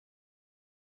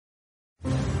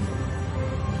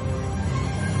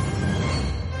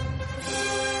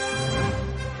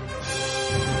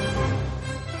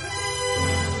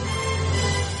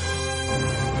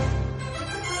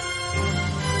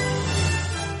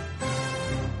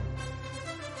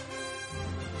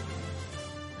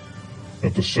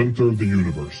At the center of the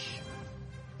universe,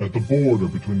 at the border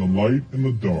between the light and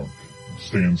the dark,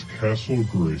 stands Castle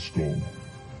Grayskull.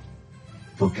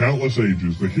 For countless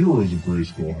ages, the heroes of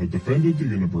Grayskull have defended the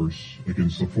universe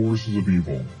against the forces of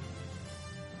evil.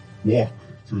 Walk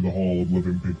through the Hall of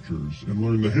Living Pictures and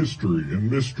learn the history and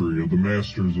mystery of the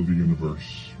Masters of the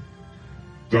Universe.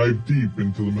 Dive deep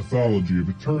into the mythology of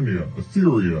Eternia,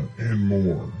 Etheria, and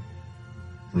more.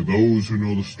 For those who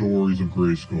know the stories of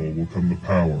Grayskull will come the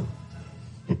power.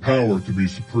 The power to be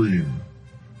supreme.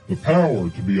 The power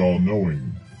to be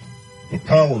all-knowing. The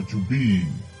power to be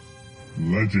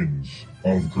Legends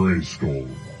of Grayskull.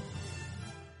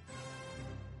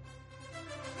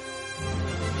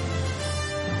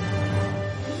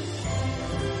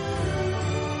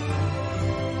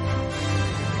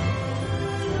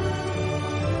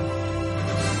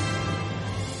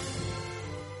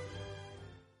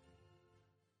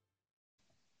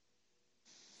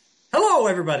 Hello,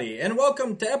 everybody, and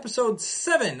welcome to episode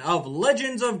 7 of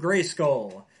Legends of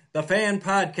Grayskull, the fan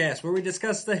podcast where we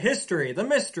discuss the history, the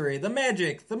mystery, the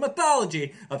magic, the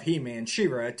mythology of He-Man,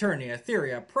 She-Ra, Eternia,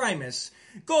 Etheria, Primus,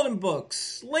 Golden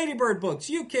Books, Ladybird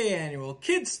Books, UK Annual,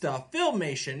 Kid Stuff,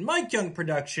 Filmation, Mike Young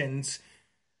Productions,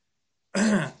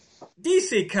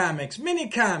 DC Comics, Mini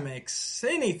Comics,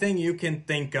 anything you can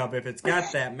think of if it's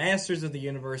got that Masters of the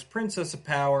Universe, Princess of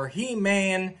Power,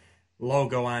 He-Man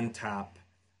logo on top.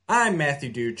 I'm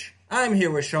Matthew Duch. I'm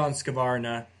here with Sean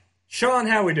Scavarna. Sean,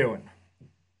 how we doing?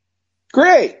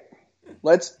 Great.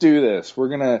 Let's do this. We're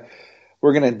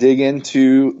gonna dig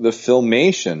into the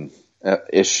Filmation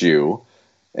issue.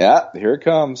 Yeah, here it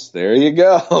comes. There you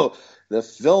go. The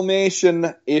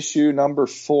Filmation issue number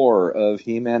 4 of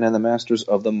He-Man and the Masters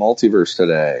of the Multiverse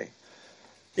today.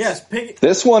 Yes,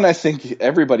 this one I think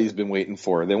everybody's been waiting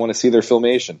for. They want to see their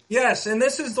Filmation. Yes, and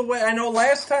this is the way. I know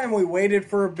last time we waited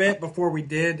for a bit before we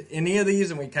did any of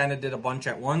these, and we kind of did a bunch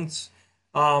at once.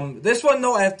 This one,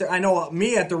 though, after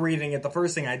reading it, the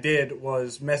first thing I did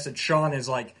was message Sean is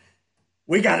like,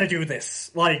 we got to do this.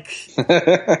 Like,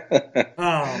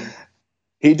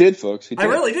 he did, folks. He did. I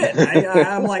really did.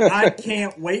 I'm like, I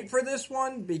can't wait for this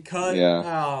one because,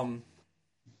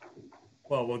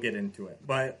 well, we'll get into it.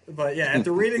 But yeah,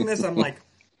 after reading this, I'm like,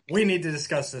 we need to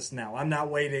discuss this now. I'm not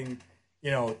waiting,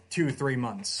 2-3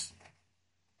 months.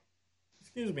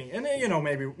 Excuse me. And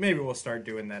maybe we'll start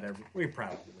doing that we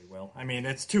probably will. I mean,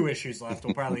 it's 2 issues left.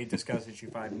 We'll probably discuss issue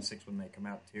 5 and 6 when they come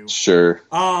out too. Sure.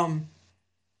 But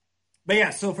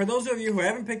yeah, so for those of you who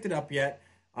haven't picked it up yet,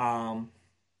 pause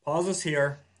us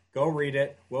here, go read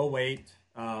it. We'll wait.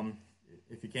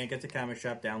 If you can't get to Comic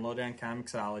Shop, download it on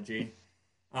Comixology.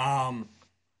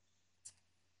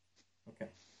 Okay.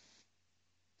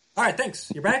 All right, thanks.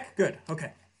 You're back? Good.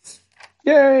 Okay.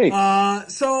 Yay!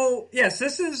 So, yes,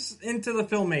 this is into the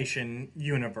Filmation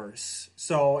universe.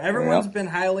 So, everyone's been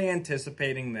highly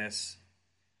anticipating this.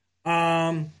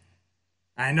 I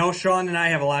know Sean and I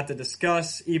have a lot to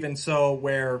discuss, even so,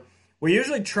 where we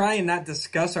usually try and not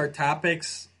discuss our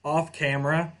topics off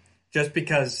camera, just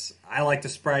because I like to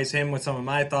surprise him with some of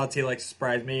my thoughts, he likes to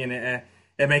surprise me, and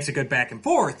it makes a good back and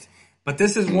forth. But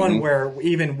this is one where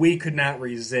even we could not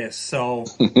resist. So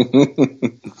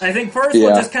I think first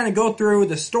we'll just kind of go through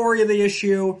the story of the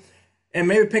issue and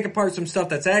maybe pick apart some stuff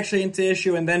that's actually into the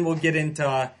issue, and then we'll get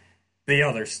into the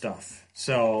other stuff.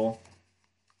 So,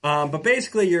 but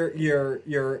basically,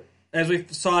 you're as we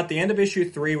saw at the end of issue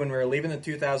 3 when we were leaving the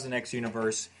 2000X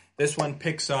universe, this one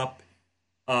picks up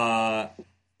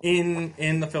in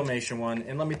the Filmation one.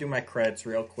 And let me do my credits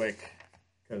real quick,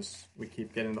 because we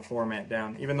keep getting the format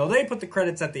down, even though they put the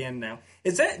credits at the end now.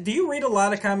 Do you read a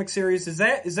lot of comic series? Is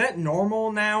that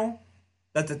normal now?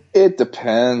 It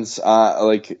depends.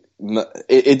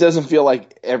 It doesn't feel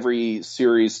like every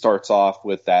series starts off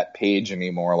with that page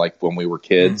anymore, like when we were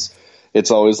kids.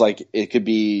 It's always like, it could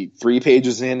be 3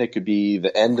 pages in, it could be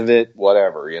the end of it,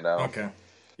 whatever, Okay.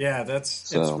 Yeah,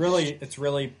 it's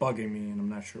really bugging me, and I'm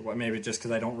not sure what. Maybe just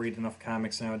because I don't read enough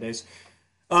comics nowadays.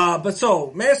 But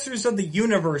so, Masters of the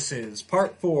Universes,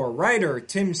 Part 4, writer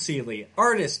Tim Seeley,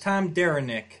 artist Tom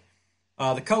Derenick.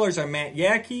 The colors are Matt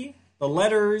Yackey. The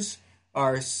letters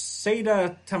are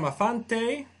Seda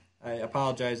Tamafante. I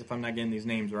apologize if I'm not getting these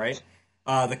names right.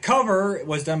 The cover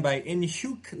was done by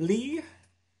In-Hyuk Lee.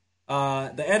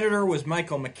 The editor was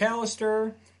Michael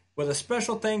McAllister, with a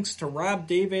special thanks to Rob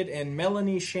David and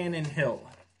Melanie Shannon Hill.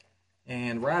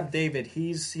 And Rob David,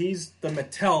 he's the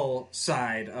Mattel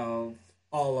side of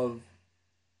all of,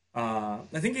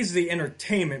 I think he's the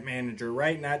entertainment manager,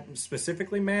 right? Not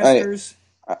specifically Masters.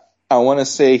 I want to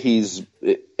say he's,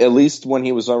 at least when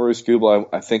he was on Roo Scuba,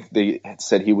 I think they had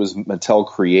said he was Mattel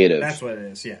Creative. That's what it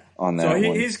is, yeah. On that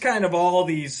so he's kind of all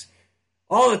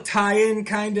all the tie-in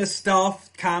kind of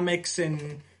stuff, comics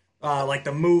and like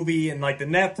the movie and like the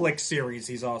Netflix series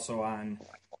he's also on.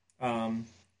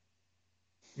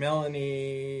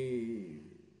 Melanie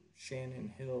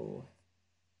Shannon Hill.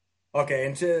 Okay,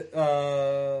 and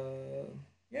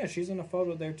yeah, she's in a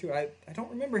photo there too. I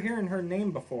don't remember hearing her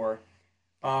name before.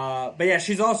 But yeah,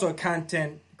 she's also a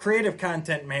creative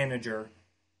content manager.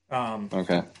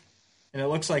 Okay. And it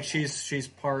looks like she's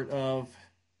part of.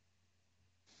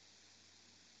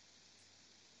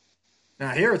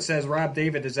 Now here it says Rob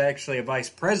David is actually a vice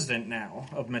president now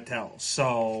of Mattel.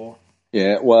 So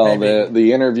yeah, well,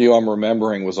 the interview I'm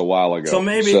remembering was a while ago. So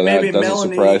maybe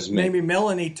Melanie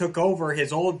Melanie took over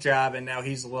his old job and now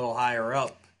he's a little higher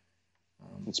up.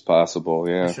 It's possible,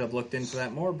 yeah. I should have looked into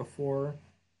that more before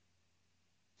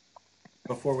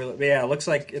we. Yeah, it looks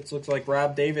like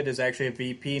Rob David is actually a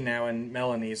VP now, and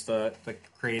Melanie's the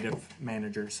creative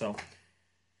manager. So,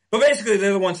 but basically,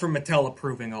 they're the ones from Mattel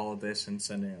approving all of this and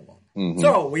sending it along. Mm-hmm.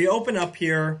 So we open up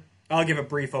here. I'll give a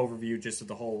brief overview just of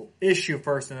the whole issue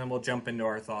first, and then we'll jump into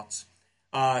our thoughts.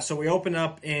 So we open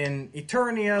up in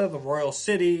Eternia, the royal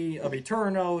city of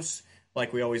Eternos,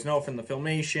 like we always know from the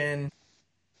Filmation.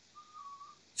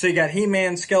 So you got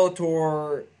He-Man,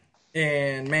 Skeletor,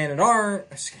 and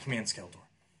Man-at-Arms.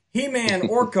 He-Man,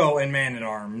 Orko, and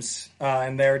Man-at-Arms.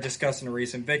 And they're discussing a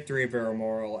recent victory, very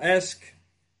moral-esque.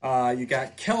 You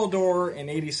got Keldor in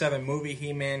 87 movie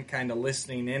He-Man kind of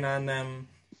listening in on them.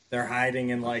 They're hiding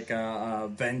in like a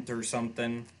vent or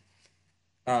something.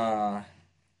 And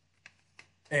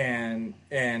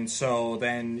so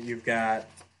then you've got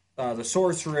the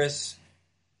Sorceress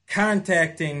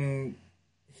contacting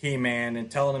He-Man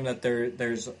and telling him that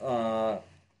there's a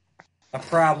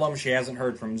problem. She hasn't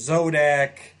heard from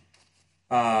Zodak.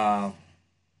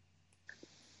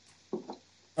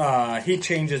 He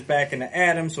changes back into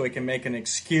Adam so he can make an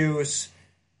excuse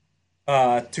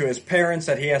to his parents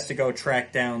that he has to go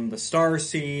track down the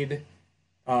Starseed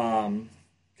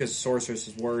because Sorceress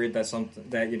is worried that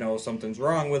something's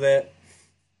wrong with it.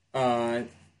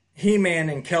 He-Man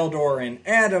and Keldor and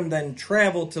Adam then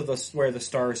travel to where the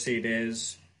Starseed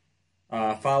is,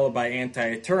 followed by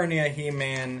Anti-Eternia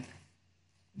He-Man.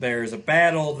 There's a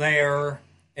battle there,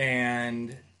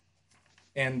 and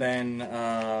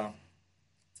then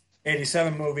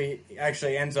 87 movie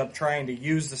actually ends up trying to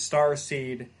use the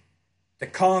Starseed to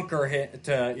conquer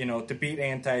to beat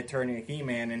Anti-Eternia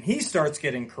He-Man, and he starts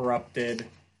getting corrupted.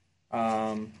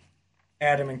 Adam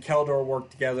and Keldor work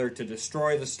together to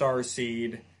destroy the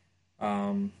Starseed.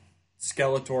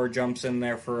 Skeletor jumps in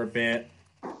there for a bit,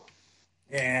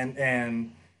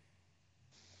 and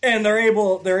they're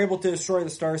able to destroy the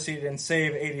Starseed and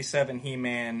save 87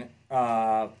 He-Man,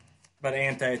 but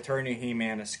Anti-Eternia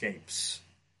He-Man escapes.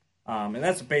 And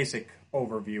that's a basic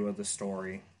overview of the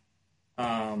story.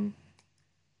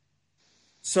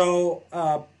 So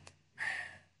it's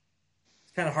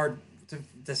kind of hard to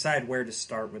decide where to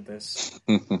start with this.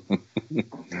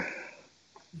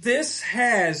 This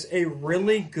has a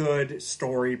really good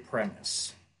story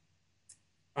premise.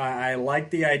 I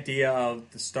like the idea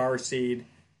of the Starseed.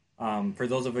 For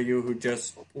those of you who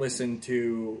just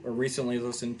recently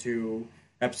listened to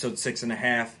episode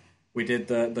 6.5, we did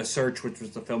the Search, which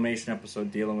was the Filmation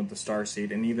episode dealing with the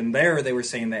Starseed, and even there they were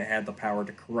saying that it had the power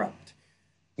to corrupt.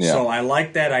 Yeah. So I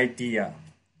like that idea.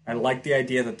 I like the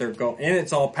idea that they're and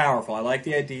it's all powerful. I like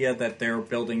the idea that they're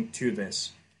building to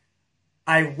this.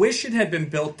 I wish it had been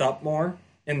built up more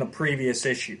in the previous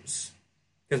issues,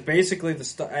 because basically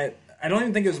I don't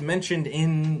even think it was mentioned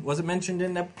in. Was it mentioned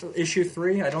in issue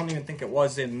 3? I don't even think it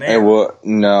was in there.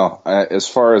 No, as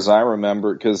far as I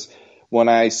remember, because when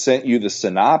I sent you the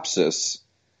synopsis,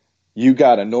 you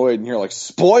got annoyed and you're like,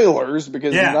 spoilers,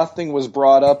 because nothing was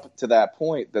brought up to that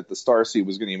point that the Starseed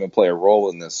was going to even play a role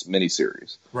in this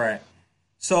miniseries. Right.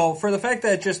 So for the fact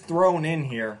that it's just thrown in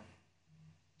here,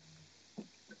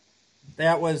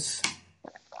 that was,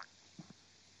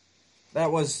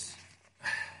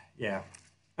 yeah.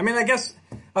 I mean, I guess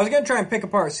I was going to try and pick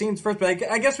apart scenes first, but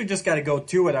I guess we just got to go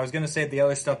to it. I was going to save the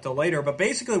other stuff till later, but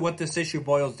basically what this issue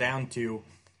boils down to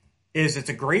is it's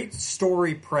a great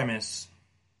story premise,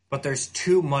 but there's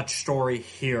too much story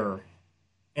here,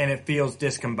 and it feels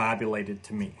discombobulated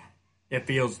to me. It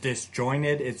feels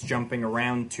disjointed. It's jumping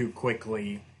around too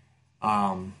quickly.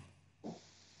 And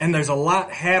there's a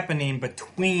lot happening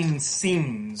between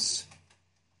scenes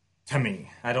to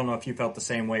me. I don't know if you felt the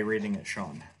same way reading it,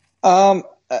 Sean. I'll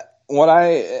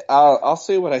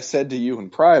say what I said to you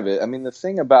in private. I mean, the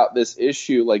thing about this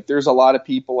issue, like, there's a lot of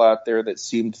people out there that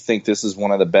seem to think this is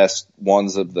one of the best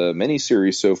ones of the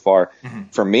miniseries so far. Mm-hmm.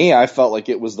 For me, I felt like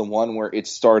it was the one where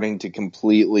it's starting to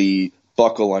completely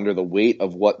buckle under the weight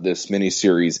of what this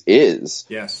miniseries is.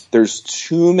 Yes. There's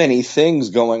too many things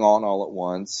going on all at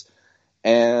once.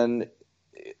 And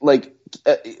like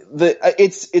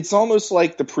it's almost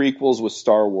like the prequels with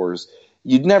Star Wars.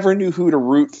 You never knew who to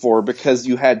root for because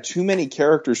you had too many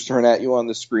characters thrown at you on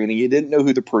the screen and you didn't know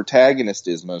who the protagonist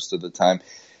is most of the time.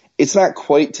 It's not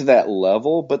quite to that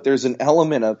level, but there's an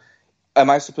element of, am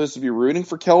I supposed to be rooting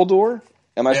for Keldor?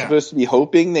 Am I supposed to be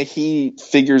hoping that he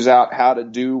figures out how to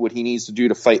do what he needs to do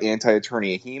to fight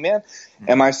Anti-Eternia He-Man?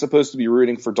 Am I supposed to be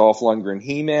rooting for Dolph Lundgren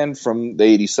He-Man from the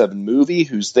 87 movie,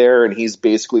 who's there and he's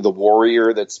basically the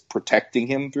warrior that's protecting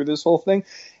him through this whole thing?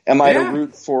 Am I to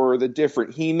root for the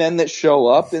different He-Men that show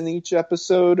up in each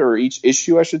episode, or each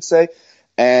issue, I should say,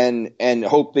 and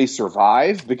hope they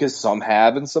survive, because some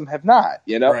have and some have not,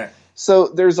 you know? Right. So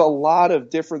there's a lot of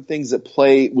different things that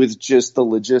play with just the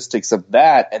logistics of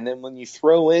that. And then when you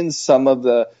throw in some of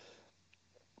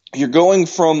you're going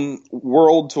from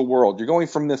world to world, you're going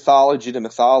from mythology to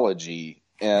mythology,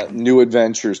 New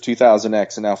Adventures,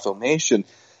 2000X, and now Filmation.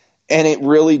 And it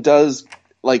really does,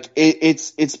 like,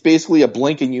 it's basically a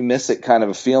blink and you miss it kind of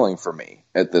a feeling for me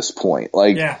at this point.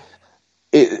 Like,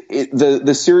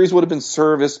 the series would have been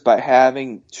serviced by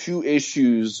having 2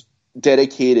 issues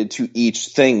dedicated to each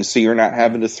thing, so you're not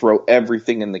having to throw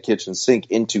everything in the kitchen sink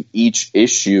into each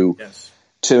issue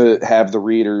to have the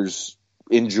readers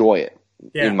enjoy it,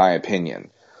 in my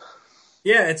opinion.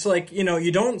 Yeah, it's like, you know,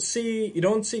 you don't see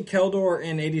Keldor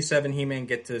and 87 He-Man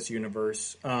get to this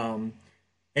universe. And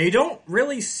you don't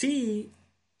really see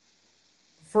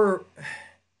and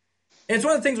it's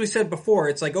one of the things we said before.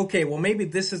 It's like, okay, well, maybe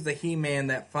this is the He-Man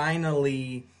that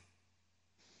finally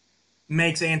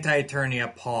makes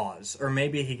Anti-Eternia pause, or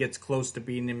maybe he gets close to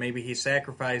beating him, maybe he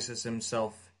sacrifices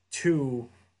himself to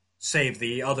save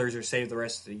the others or save the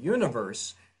rest of the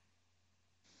universe.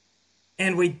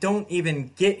 And we don't even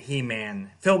get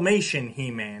He-Man, Filmation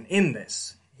He-Man, in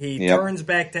this. He turns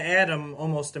back to Adam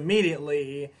almost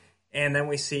immediately, and then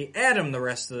we see Adam the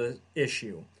rest of the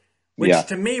issue. Which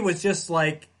to me was just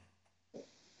like,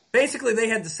 basically they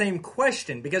had the same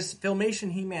question, because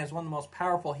Filmation He-Man is one of the most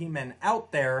powerful He-Men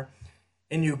out there.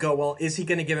 And you go, well, is he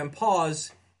going to give him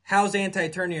pause? How's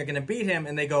Anti-Eternia going to beat him?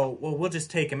 And they go, well, we'll just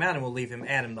take him out and we'll leave him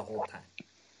Adam the whole time.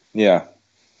 Yeah.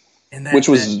 And which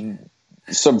was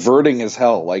subverting as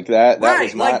hell. Like that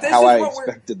was not how I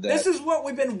expected that. This is what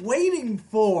we've been waiting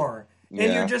for.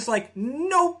 And you're just like,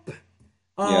 nope.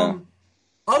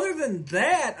 Other than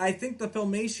that, I think the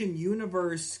Filmation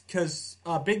universe, because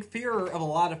a big fear of a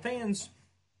lot of fans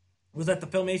was that the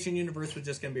Filmation universe was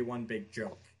just going to be one big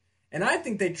joke. And I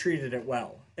think they treated it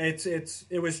well.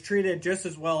 It was treated just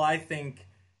as well, I think,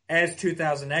 as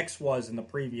 2000X was in the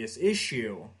previous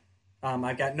issue.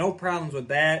 I've got no problems with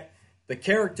that. The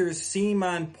characters seem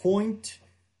on point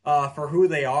for who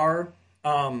they are.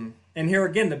 And here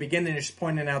again, the beginning is just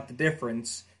pointing out the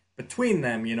difference between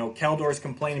them. You know, Keldor's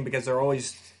complaining because they're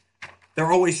always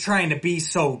trying to be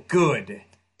so good.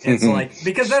 It's like,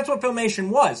 because that's what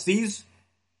Filmation was.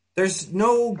 There's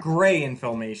no gray in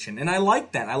Filmation, and I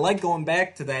like that. I like going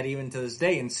back to that even to this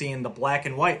day and seeing the black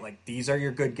and white. Like, these are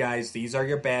your good guys, these are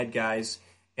your bad guys,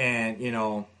 and, you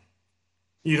know,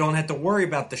 you don't have to worry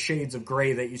about the shades of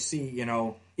gray that you see, you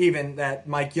know, even that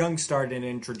Mike Young started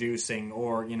introducing,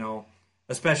 or, you know,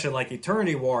 especially like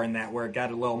Eternity War and that, where it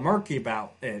got a little murky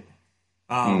about it.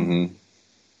 You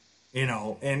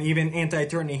know, and even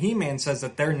Anti-Eternia He-Man says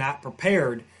that they're not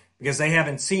prepared because they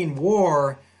haven't seen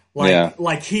war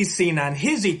like he's seen on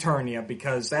his Eternia,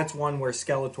 because that's one where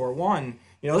Skeletor won.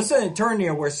 You know, this is an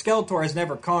Eternia where Skeletor has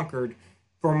never conquered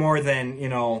for more than, you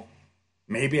know,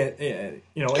 maybe a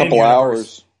couple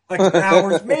hours.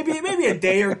 Hours, maybe a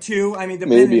day or two. I mean,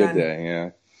 depending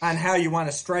on how you want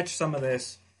to stretch some of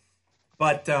this.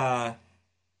 But yeah,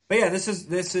 this is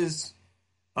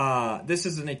an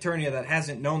Eternia that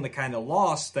hasn't known the kind of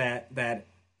loss that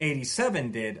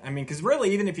 87 did. I mean, because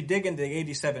really, even if you dig into the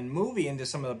 87 movie, into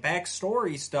some of the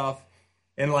backstory stuff,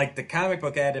 and like the comic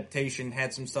book adaptation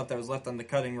had some stuff that was left on the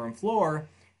cutting room floor,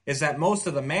 is that most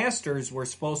of the Masters were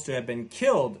supposed to have been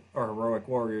killed, or heroic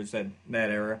warriors that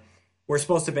era, were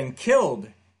supposed to have been killed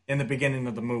in the beginning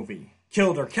of the movie.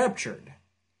 Killed or captured.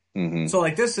 So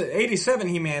like this 87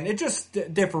 He-Man, it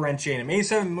just differentiated him.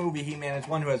 87 movie He-Man is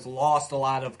one who has lost a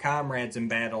lot of comrades in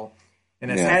battle, and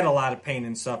has had a lot of pain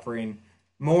and suffering,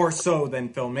 more so than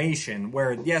Filmation,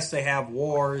 where, yes, they have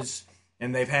wars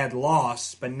and they've had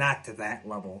loss, but not to that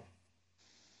level.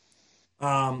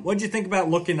 What'd you think about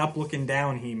Looking Up, Looking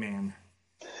Down He-Man?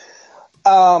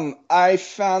 I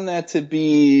found that to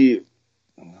be...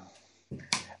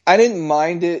 I didn't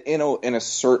mind it in a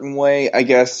certain way. I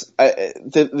guess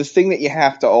the thing that you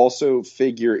have to also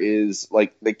figure is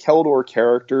like the Keldor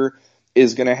character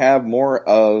is going to have more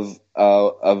of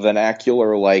a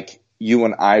vernacular like you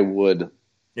and I would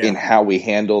in how we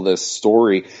handle this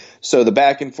story. So the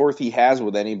back and forth he has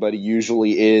with anybody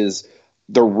usually is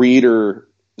the reader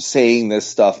saying this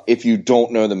stuff if you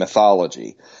don't know the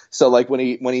mythology. So like when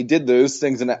he did those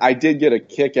things, and I did get a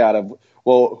kick out of,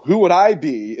 well, who would I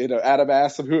be? Adam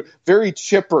asked him, who, very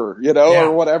chipper,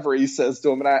 or whatever he says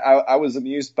to him. And I was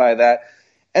amused by that.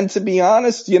 And to be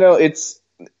honest, it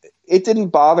didn't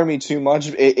bother me too much.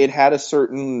 It had a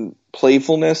certain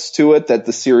playfulness to it that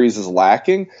the series is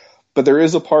lacking. But there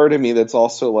is a part of me that's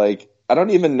also like, I don't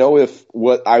even know if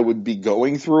what I would be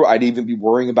going through, I'd even be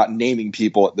worrying about naming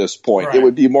people at this point. Right. It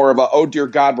would be more of a, oh, dear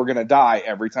God, we're going to die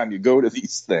every time you go to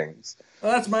these things.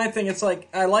 Well, that's my thing. It's like,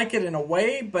 I like it in a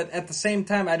way, but at the same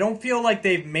time, I don't feel like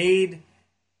they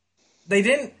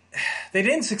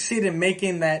didn't succeed in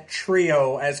making that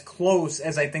trio as close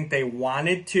as I think they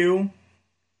wanted to.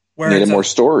 Where needed more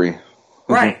story.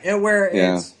 Right.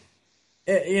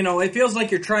 It feels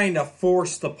like you're trying to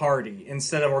force the party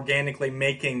instead of organically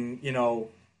making,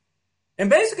 And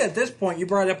basically at this point, you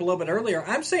brought it up a little bit earlier,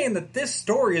 I'm saying that this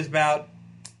story is about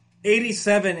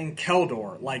 87 and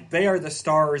Keldor. Like, they are the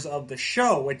stars of the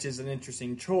show, which is an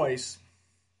interesting choice.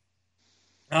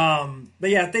 But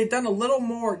yeah, if they'd done a little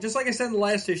more, just like I said in the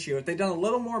last issue, if they'd done a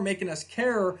little more making us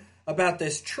care about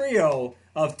this trio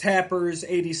of Tappers,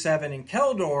 87, and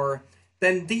Keldor,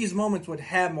 then these moments would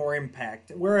have more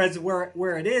impact. Whereas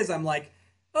where it is, I'm like,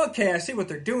 okay, I see what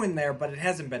they're doing there, but it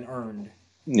hasn't been earned.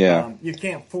 Yeah. You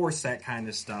can't force that kind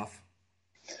of stuff.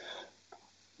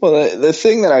 Well, the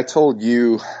thing that I told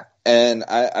you, and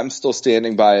I'm still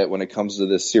standing by it when it comes to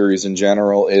this series in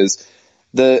general, is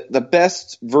the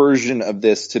best version of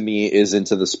this to me is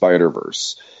Into the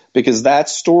Spider-Verse. Because that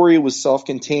story was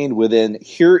self-contained within,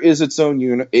 here is its own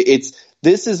unit.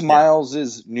 This is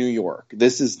Miles's New York.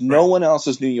 This is no one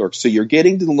else's New York. So you're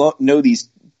getting to know these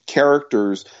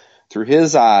characters through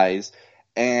his eyes,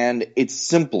 and it's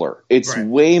simpler. It's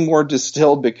way more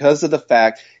distilled because of the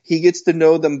fact he gets to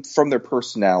know them from their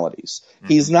personalities. Mm-hmm.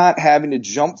 He's not having to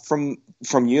jump from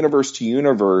universe to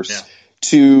universe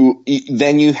to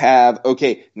then you have,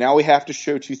 okay, now we have to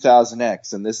show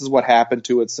 2000X, and this is what happened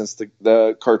to it since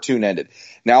the cartoon ended.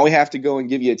 Now we have to go and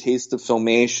give you a taste of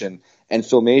Filmation, and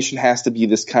Filmation has to be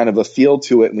this kind of a feel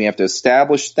to it, and we have to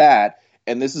establish that,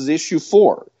 and this is issue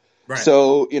 4. Right.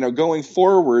 So, going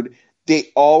forward, they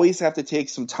always have to take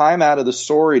some time out of the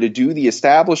story to do the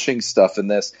establishing stuff in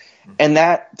this, and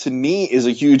that, to me, is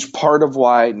a huge part of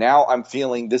why now I'm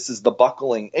feeling this is the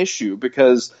buckling issue,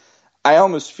 because I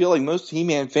almost feel like most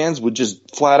He-Man fans would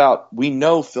just flat out, we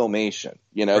know Filmation.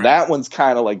 That one's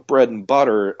kind of like bread and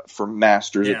butter for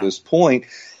Masters at this point.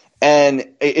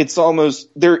 And it's almost,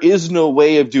 there is no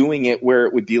way of doing it where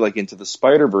it would be like Into the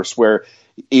Spider-Verse, where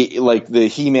like the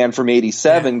He-Man from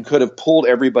 87 could have pulled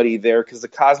everybody there, because the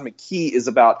Cosmic Key is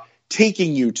about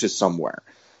taking you to somewhere.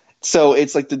 So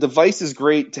it's like the device is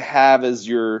great to have as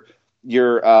your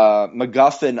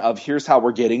MacGuffin of here's how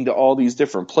we're getting to all these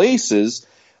different places.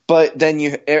 But then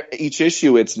each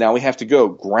issue, it's now we have to go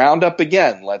ground up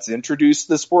again. Let's introduce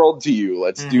this world to you.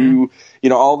 Let's do,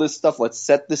 all this stuff. Let's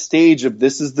set the stage of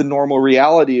this is the normal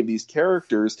reality of these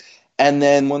characters. And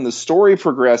then when the story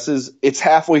progresses, it's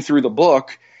halfway through the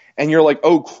book and you're like,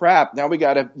 oh crap, now we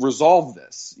got to resolve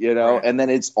this, and then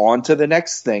it's on to the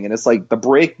next thing. And it's like the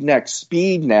breakneck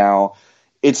speed now,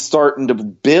 it's starting to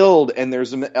build, and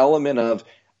there's an element of,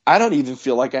 I don't even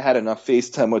feel like I had enough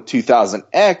FaceTime with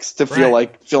 2000X to feel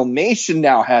like Filmation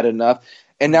now had enough.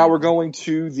 And now we're going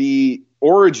to the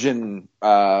origin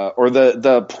or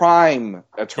the Prime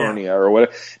Eternia or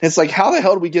whatever. And it's like, how the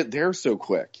hell did we get there so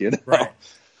quick? Right.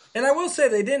 And I will say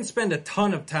they didn't spend a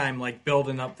ton of time like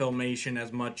building up Filmation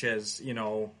as much as,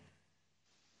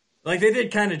 like they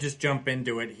did kind of just jump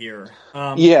into it here.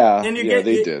 And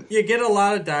they did. You get a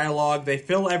lot of dialogue. They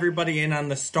fill everybody in on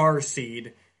the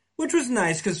Starseed, which was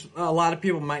nice because a lot of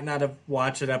people might not have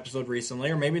watched that episode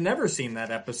recently, or maybe never seen that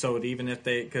episode, even if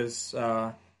because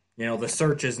the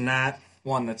Search is not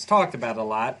one that's talked about a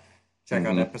lot. Check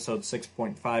out episode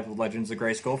 6.5 of Legends of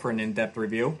Grayskull for an in-depth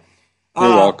review.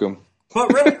 You're welcome.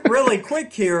 But really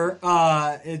quick here,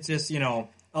 it's just,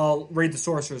 I'll read the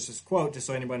Sorceress's quote just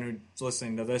so anyone who's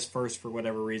listening to this first for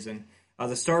whatever reason. The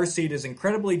Starseed is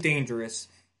incredibly dangerous,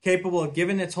 capable of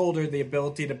giving its holder the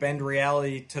ability to bend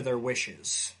reality to their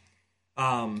wishes. They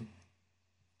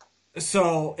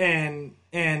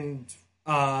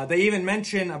even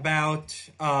mention about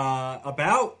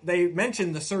they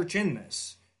mention the Search in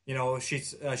this. she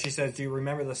says, "Do you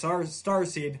remember the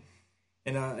Starseed?"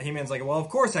 And He-Man's like, "Well, of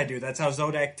course I do. That's how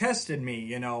Zodak tested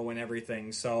me, and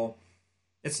everything." So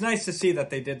it's nice to see that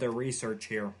they did their research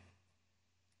here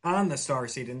on the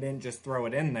Starseed and didn't just throw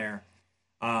it in there.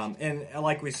 And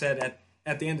like we said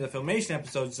at the end of the Filmation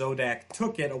episode, Zodak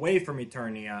took it away from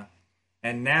Eternia,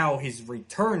 and now he's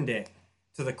returned it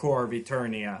to the core of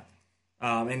Eternia.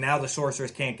 And now the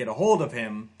Sorceress can't get a hold of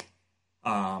him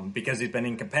because he's been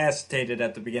incapacitated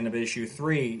at the beginning of issue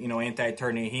 3.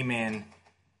 Anti-Eternia He-Man,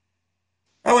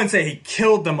 I wouldn't say he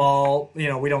killed them all.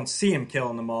 We don't see him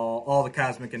killing them all the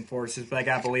Cosmic Enforcers, but I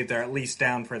gotta believe they're at least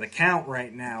down for the count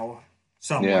right now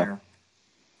somewhere.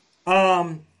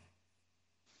 Yeah.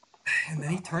 And then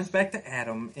he turns back to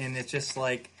Adam, and it's just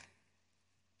like,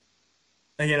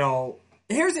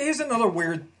 here's another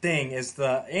weird thing, is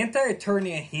the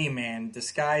Anti-Eternia He-Man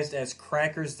disguised as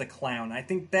Crackers the Clown. I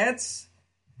think that's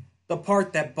the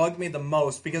part that bugged me the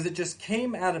most, because it just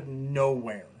came out of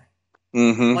nowhere.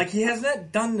 Mm-hmm. Like, he has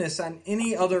not done this on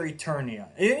any other Eternia.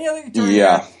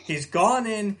 Yeah. He's gone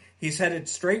in, he's headed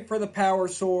straight for the Power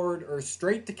Sword, or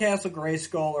straight to Castle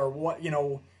Grayskull,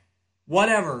 or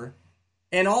whatever.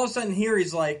 And all of a sudden here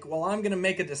he's like, well, I'm going to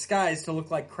make a disguise to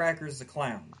look like Crackers the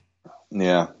Clown.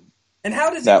 Yeah. And how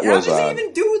does he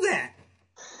even do that?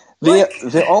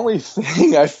 The only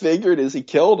thing I figured is he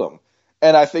killed him.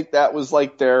 And I think that was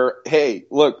like hey,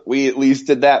 look, we at least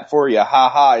did that for you. Ha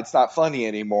ha, it's not funny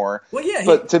anymore. Well, yeah.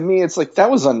 But to me, it's like, that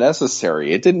was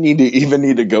unnecessary. It didn't even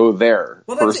need to go there,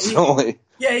 personally.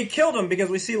 He killed him, because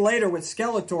we see later with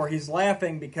Skeletor, he's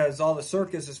laughing because all the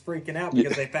circus is freaking out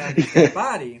because they found his dead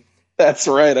body. That's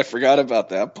right. I forgot about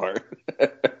that part.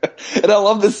 And I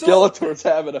love that Skeletor's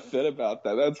having a fit about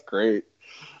that. That's great.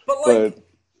 But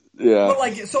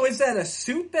so is that a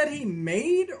suit that he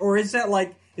made? Or is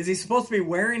that is he supposed to be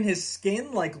wearing his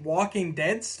skin like Walking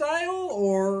Dead style?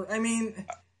 Or,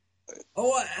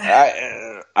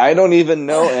 I don't even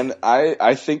know. And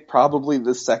I think probably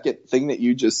the second thing that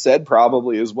you just said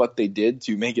probably is what they did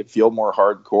to make it feel more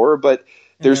hardcore. But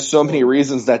there's so many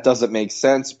reasons that doesn't make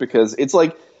sense, because it's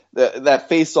like that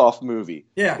Face-Off movie.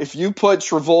 Yeah. If you put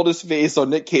Travolta's face on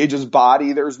Nick Cage's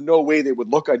body, there's no way they would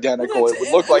look identical. It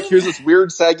would look like here's this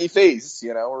weird saggy face,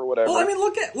 or whatever. Well,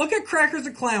 look at Crackers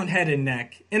the Clown head and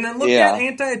neck, and then look at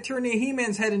Anti-Eternia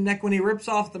He-Man's head and neck when he rips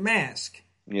off the mask.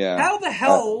 Yeah. How the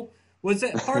hell was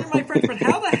that? Pardon my French, but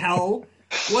how the hell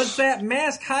was that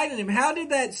mask hiding him? How did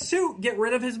that suit get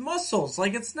rid of his muscles?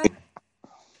 It's not.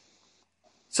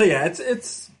 So yeah,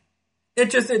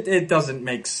 it doesn't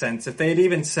make sense. If they'd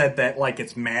even said that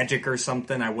it's magic or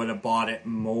something, I would have bought it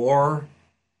more.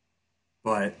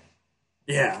 But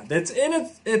yeah,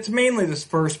 it's mainly this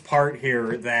first part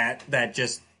here that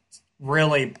just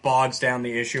really bogs down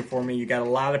the issue for me. You got a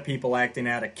lot of people acting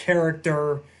out of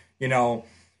character.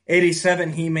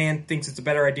 87 He-Man thinks it's a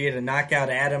better idea to knock out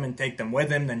Adam and take them with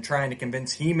him than trying to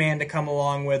convince He-Man to come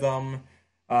along with him.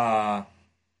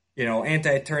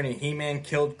 Anti-Eternia He-Man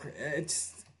killed.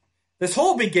 This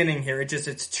whole beginning here,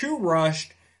 it's too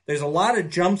rushed. There's a lot of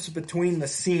jumps between the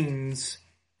scenes,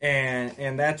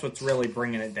 and that's what's really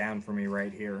bringing it down for me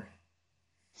right here.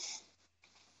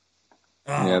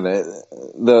 Yeah,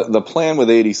 the plan with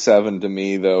 87 to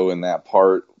me, though, in that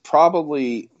part,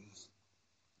 probably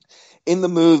in the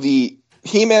movie,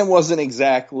 He-Man wasn't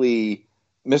exactly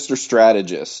Mr.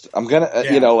 Strategist. I'm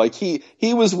gonna,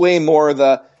 he was way more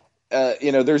the.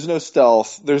 There's no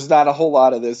stealth. There's not a whole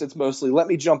lot of this. It's mostly let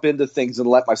me jump into things and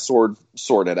let my sword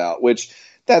sort it out, which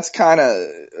that's kind of,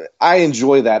 I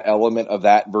enjoy that element of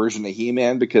that version of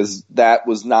He-Man, because that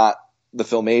was not the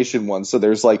Filmation one. So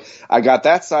there's I got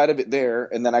that side of it there,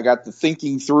 and then I got the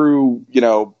thinking through,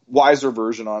 wiser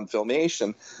version on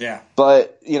Filmation. Yeah.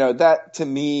 But, that to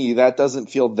me, that doesn't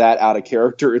feel that out of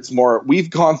character. It's more, we've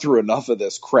gone through enough of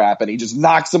this crap, and he just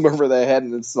knocks him over the head,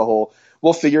 and it's the whole,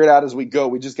 we'll figure it out as we go.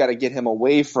 We just got to get him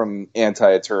away from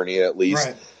Anti-Eternia at least.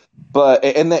 Right. But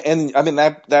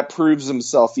that proves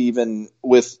himself even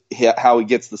with how he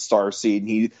gets the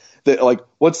Starseed. And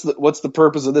what's the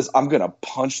purpose of this? I'm gonna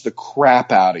punch the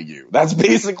crap out of you. That's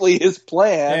basically his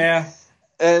plan. Yeah.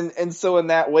 And so in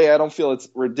that way, I don't feel it's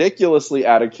ridiculously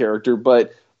out of character.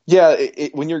 But yeah,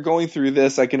 when you're going through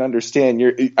this, I can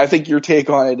understand. I think your take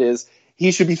on it is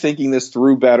he should be thinking this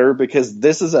through better, because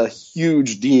this is a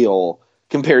huge deal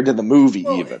compared to the movie,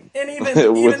 even with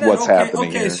then, what's happening.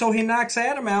 Okay, here. So he knocks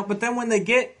Adam out, but then when they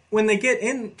get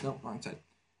wrong side.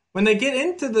 When they get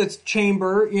into the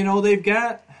chamber, they've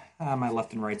got my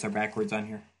left and rights are backwards on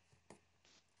here.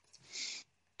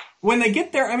 When they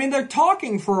get there, they're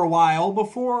talking for a while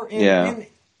before, and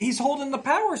he's holding the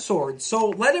power sword. So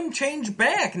let him change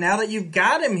back now that you've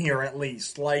got him here, at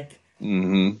least.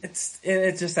 Mm-hmm.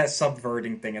 It's just that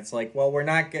subverting thing. It's like, well,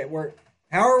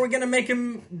 how are we going to make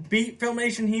him beat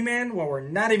Filmation He-Man? Well, we're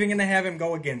not even going to have him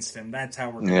go against him. That's how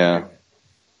we're going to do it.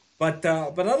 But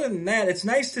other than that, it's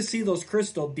nice to see those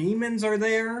crystal demons are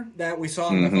there that we saw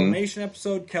in the Filmation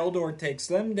episode. Keldor takes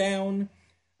them down.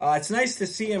 It's nice to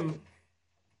see him,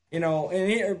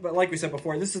 but like we said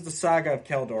before, this is the saga of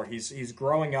Keldor. He's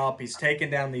growing up. He's taking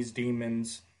down these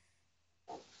demons.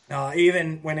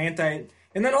 Even when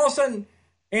and then all of a sudden,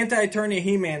 Anti-Eternia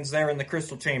He-Man's there in the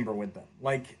crystal chamber with them.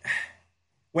 Like,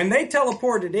 when they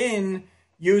teleported in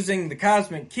using the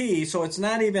cosmic key, so it's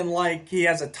not even like he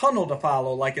has a tunnel to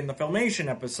follow like in the Filmation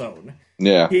episode.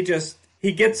 Yeah.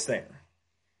 He gets there.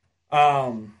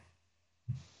 But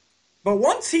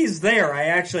once he's there, I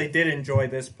actually did enjoy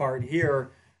this part here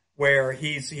where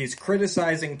he's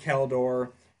criticizing Keldor,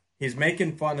 he's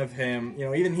making fun of him.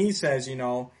 Even he says,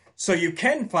 so you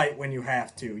can fight when you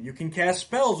have to. You can cast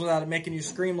spells without it making you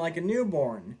scream like a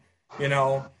newborn.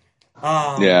 Yeah.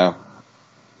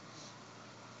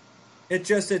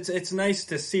 It's nice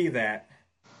to see that.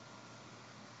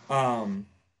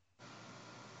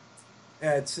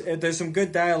 There's some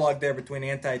good dialogue there between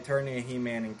Anti-Eternia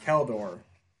He-Man and Keldor.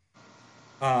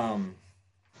 And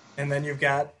then you've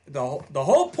got the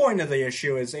whole point of the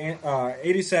issue is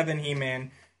 87 He-Man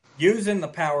using the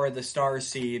power of the Star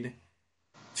Seed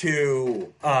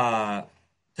to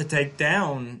take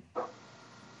him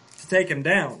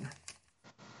down.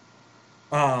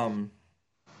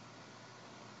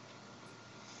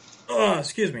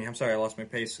 Excuse me. I'm sorry, I lost my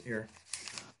pace here.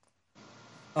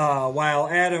 While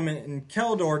Adam and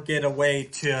Keldor get away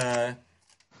to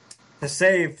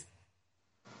save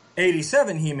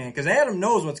 87 He-Man, because Adam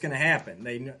knows what's going to happen.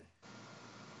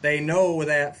 They know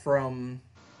that from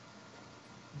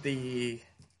the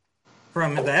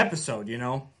episode,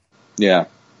 Yeah.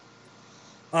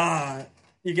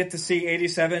 You get to see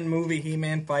 87 movie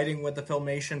He-Man fighting with the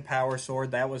Filmation Power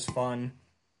Sword. That was fun.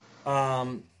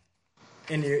 And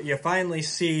you finally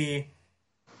see...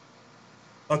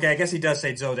 Okay, I guess he does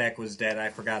say Zodak was dead. I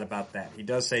forgot about that. He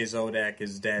does say Zodak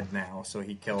is dead now, so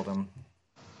he killed him.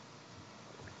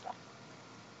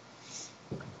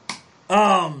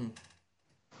 And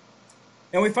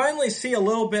we finally see a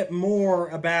little bit more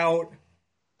about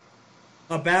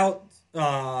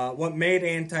what made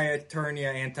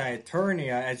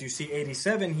Anti-Eternia, as you see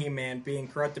 87 He-Man being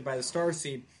corrupted by the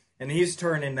Starseed, and he's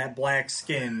turning that black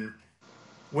skin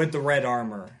with the red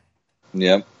armor.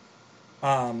 Yep.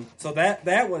 So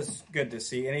that was good to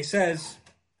see. And he says,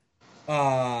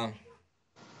 the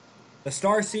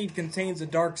Starseed contains a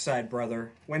dark side,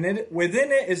 brother. Within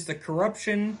it is the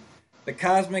corruption the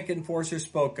Cosmic Enforcer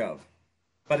spoke of.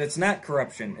 But it's not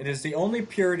corruption. It is the only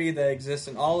purity that exists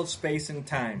in all of space and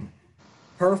time.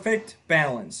 Perfect,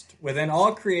 balanced. Within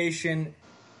all creation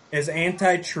is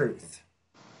anti-truth.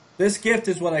 This gift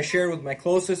is what I shared with my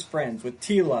closest friends, with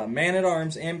Teela,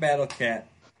 Man-at-Arms, and Battlecat.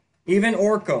 Even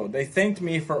Orko, they thanked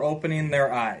me for opening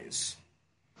their eyes.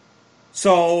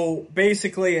 So,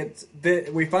 basically,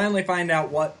 we finally find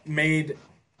out what made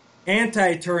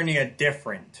Anti-Eternia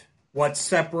different. What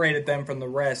separated them from the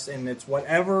rest, and it's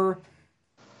whatever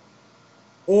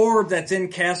orb that's in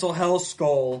Castle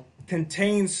Hellskull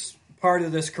contains part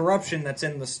of this corruption that's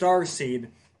in the Starseed,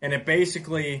 and it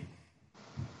basically...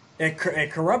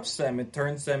 It corrupts them. It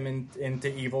turns them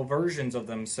into evil versions of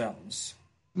themselves.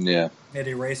 Yeah. It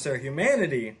erases their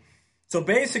humanity. So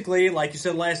basically, like you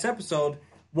said last episode,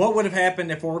 what would have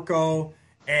happened if Orko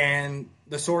and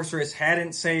the Sorceress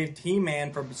hadn't saved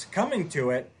He-Man from succumbing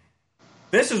to it?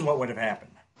 This is what would have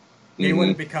happened. He would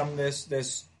have become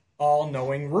this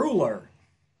all-knowing ruler.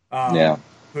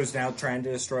 Who's now trying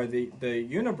to destroy the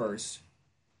universe.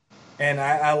 And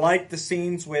I like the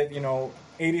scenes with,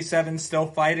 87 still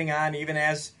fighting on, even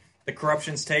as the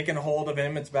corruption's taken hold of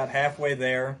him. It's about halfway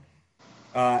there.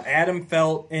 Adam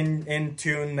felt in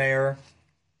tune there.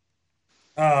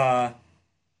 Trying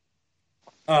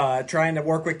to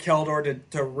work with Keldor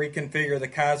to reconfigure the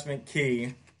cosmic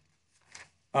key.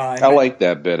 I like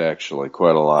that bit, actually,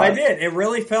 quite a lot. I did. It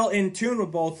really felt in tune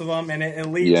with both of them, and it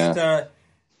leads to...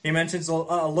 He mentions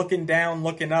looking down,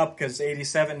 looking up, because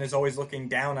 87 is always looking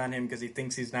down on him because he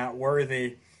thinks he's not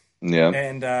worthy. Yeah.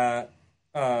 And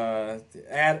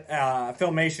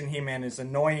Filmation He-Man is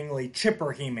annoyingly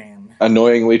chipper He-Man.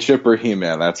 Annoyingly chipper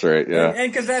He-Man, that's right, yeah.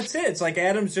 And because that's it. It's like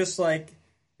Adam's just like,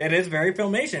 it is very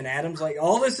Filmation. Adam's like,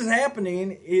 all this is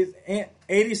happening,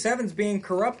 87's being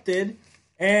corrupted,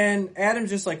 and Adam's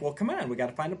just like, well, come on, we got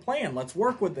to find a plan. Let's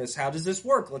work with this. How does this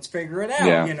work? Let's figure it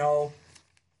out,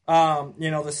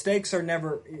 the stakes are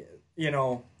never,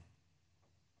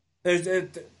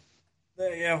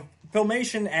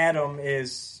 Filmation Adam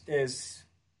is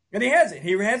and he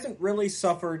hasn't really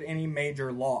suffered any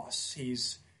major loss.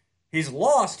 He's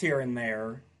lost here and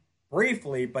there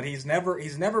briefly, but he's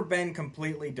never been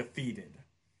completely defeated.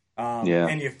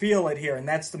 And you feel it here, and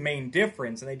that's the main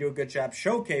difference, and they do a good job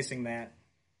showcasing that.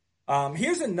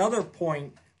 Here's another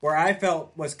point where I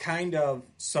felt was kind of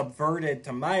subverted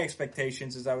to my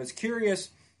expectations, is I was curious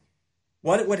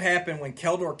what would happen when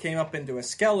Keldor came up into a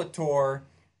Skeletor,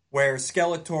 where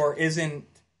Skeletor isn't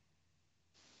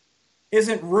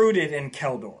rooted in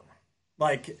Keldor.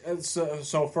 Like,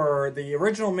 so for the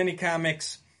original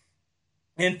mini-comics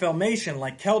in Filmation,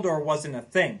 like, Keldor wasn't a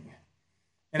thing.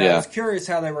 And I was curious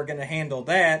how they were going to handle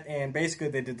that, and basically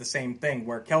they did the same thing,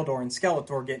 where Keldor and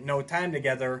Skeletor get no time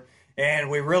together, and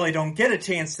we really don't get a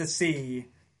chance to see,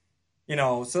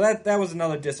 so that was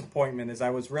another disappointment, is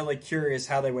I was really curious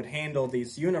how they would handle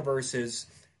these universes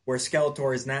where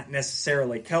Skeletor is not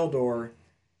necessarily Keldor,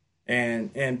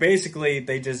 and basically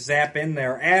they just zap in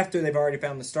there after they've already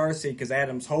found the Starseed, because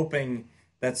Adam's hoping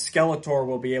that Skeletor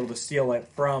will be able to steal it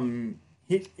from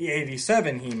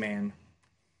 87 He-Man.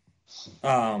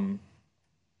 So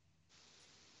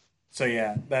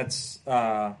yeah, that's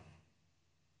that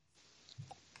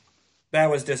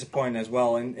was disappointing as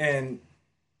well, and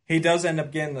he does end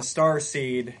up getting the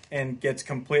Starseed and gets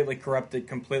completely corrupted,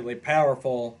 completely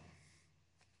powerful.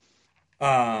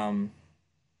 But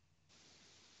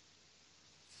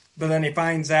then he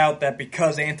finds out that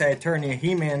because Anti-Eternia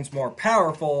He-Man's more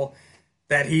powerful,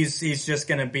 that he's just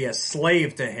going to be a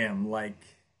slave to him, like.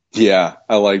 Yeah,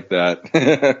 I like that.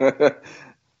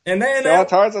 And then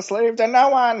Skeletor's a slave to no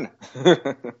one.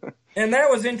 And that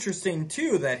was interesting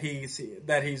too, that he's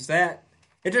that.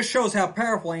 It just shows how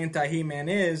powerful Anti-He-Man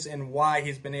is and why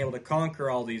he's been able to conquer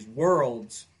all these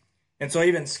worlds. And so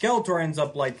even Skeletor ends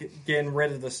up like getting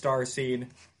rid of the Starseed,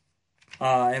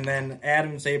 and then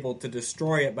Adam's able to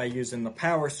destroy it by using the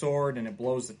Power Sword, and it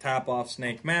blows the top off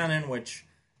Snake Mountain, which.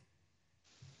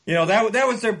 That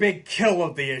was their big kill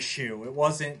of the issue. It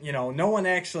wasn't, no one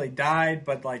actually died,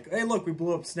 but like, hey, look, we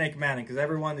blew up Snake Mountain, because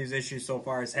every one of these issues so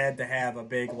far has had to have a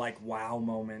big, like, wow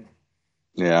moment.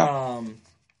 Yeah.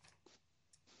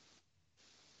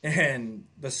 And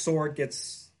the sword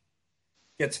gets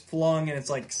flung, and it's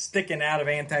like sticking out of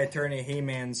Anti-Eternia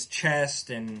He-Man's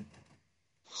chest, and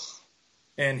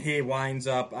he winds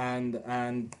up on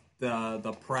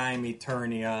the Prime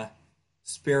Eternia.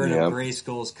 Spirit of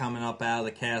Grayskull is coming up out of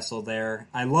the castle there.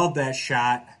 I love that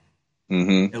shot.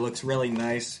 Mm-hmm. It looks really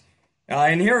nice.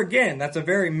 And here again, that's a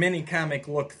very mini comic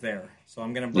look there. So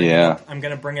I'm gonna bring it up. I'm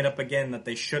gonna bring it up again that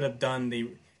they should have done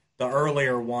the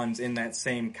earlier ones in that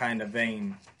same kind of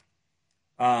vein.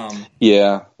 I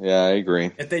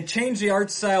agree. If they changed the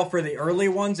art style for the early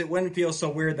ones, it wouldn't feel so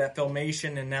weird that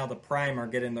Filmation and now the Prime are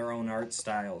getting their own art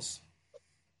styles.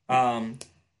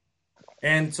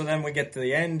 And so then we get to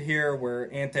the end here where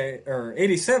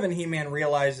 87 He-Man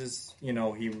realizes,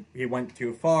 he went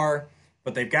too far,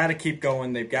 but they've got to keep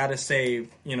going. They've got to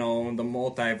save, the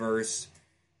multiverse.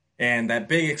 And that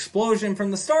big explosion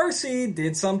from the Starseed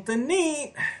did something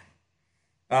neat.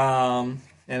 And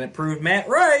it proved Matt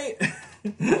right.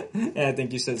 And I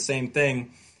think you said the same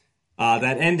thing.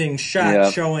 That ending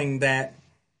shot showing that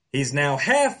he's now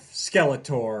half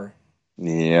Skeletor.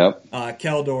 Yep.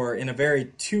 Keldor in a very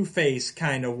Two-Face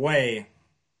kind of way.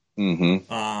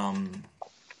 Mm-hmm.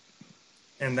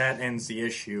 And that ends the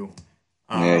issue.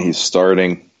 He's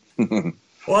starting.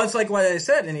 Well, it's like what I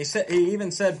said, and he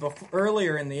even said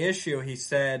earlier in the issue, he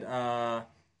said,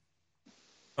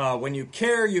 when you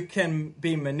care, you can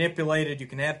be manipulated, you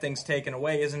can have things taken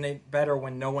away. Isn't it better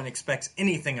when no one expects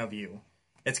anything of you?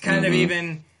 It's kind of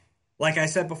even... Like I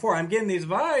said before, I'm getting these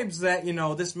vibes that,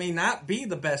 this may not be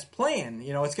the best plan.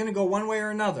 It's going to go one way or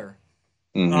another.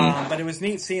 Mm-hmm. But it was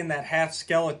neat seeing that half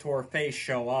Skeletor face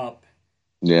show up.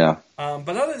 Yeah.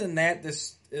 But other than that,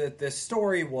 this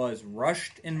story was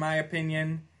rushed, in my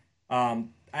opinion.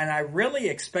 And I really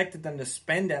expected them to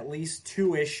spend at least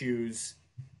 2 issues.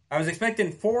 I was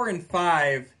expecting 4 and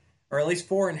 5, or at least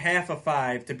 4 and half of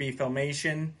 5 to be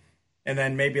Filmation. And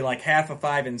then maybe like half of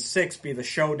 5 and 6 be the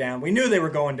showdown. We knew they were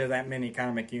going to that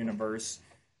mini-comic universe.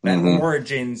 That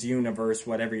Origins universe,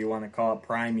 whatever you want to call it,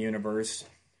 Prime universe.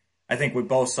 I think we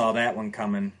both saw that one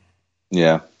coming.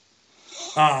 Yeah.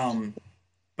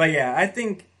 But yeah, I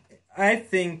think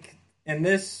and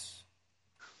this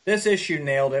issue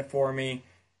nailed it for me.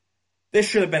 This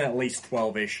should have been at least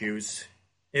 12 issues.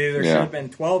 It either should have been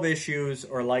 12 issues,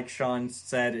 or like Sean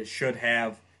said, it should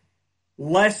have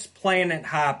less planet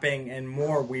hopping and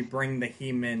more we bring the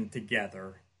He-Men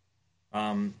together.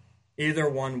 Either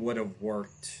one would have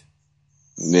worked.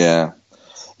 Yeah.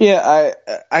 Yeah,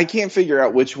 I can't figure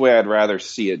out which way I'd rather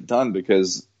see it done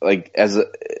because, like,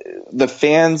 the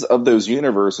fans of those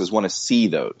universes want to see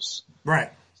those.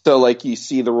 Right. So, like, you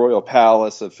see the Royal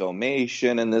Palace of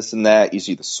Filmation and this and that. You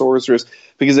see the Sorceress.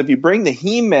 Because if you bring the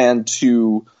He-Man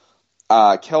to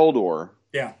Keldor,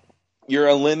 yeah, you're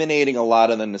eliminating a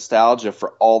lot of the nostalgia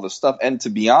for all the stuff. And to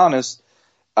be honest,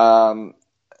 out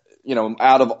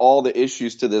of all the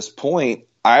issues to this point,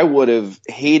 I would have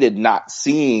hated not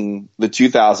seeing the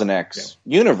 2000X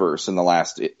universe in the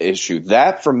last issue.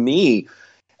 That, for me,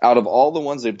 out of all the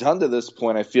ones they've done to this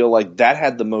point, I feel like that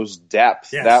had the most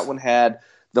depth. Yes. That one had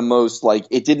the most, like,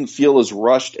 it didn't feel as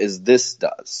rushed as this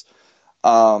does.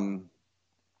 I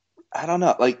don't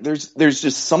know. Like, there's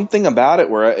just something about it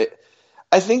where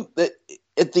I think that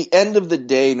at the end of the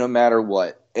day, no matter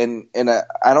what, and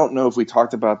I don't know if we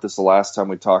talked about this the last time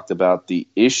we talked about the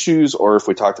issues or if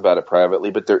we talked about it privately,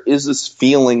 but there is this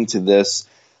feeling to this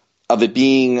of it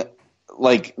being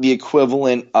like the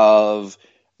equivalent of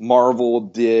Marvel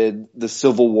did the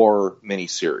Civil War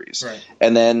miniseries. Right.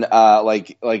 And then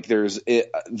like there's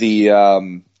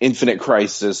the Infinite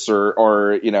Crisis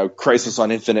or Crisis on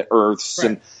Infinite Earths. Right.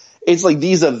 And it's like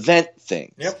these event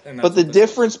things. Yep, but the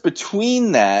difference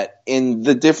between that and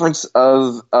the difference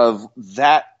of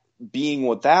that being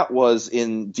what that was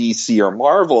in DC or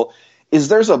Marvel is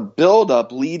there's a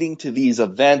buildup leading to these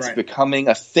events becoming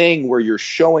a thing where you're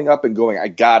showing up and going, I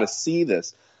gotta see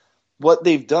this. What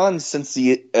they've done since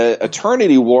the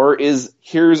Eternity War is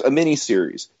here's a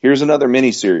miniseries, here's another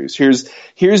miniseries,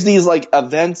 here's these like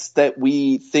events that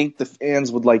we think the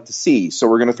fans would like to see. So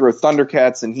we're going to throw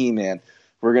Thundercats and He-Man.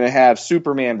 We're going to have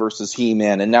Superman versus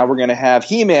He-Man, and now we're going to have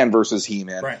He-Man versus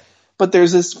He-Man. Right. But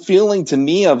there's this feeling to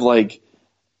me of like,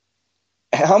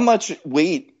 how much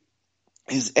weight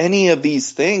is any of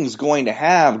these things going to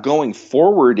have going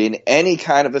forward in any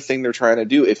kind of a thing they're trying to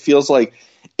do? It feels like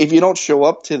if you don't show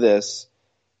up to this,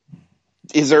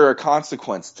 is there a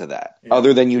consequence to that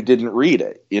other than you didn't read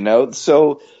it?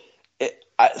 So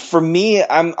for me,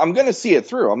 I'm going to see it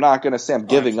through. I'm not going to say I'm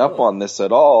giving up on this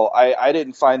at all. I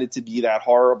didn't find it to be that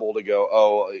horrible to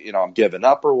go, I'm giving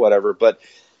up or whatever. But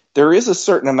there is a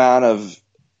certain amount of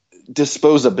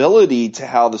disposability to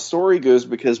how the story goes,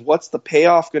 because what's the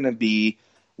payoff going to be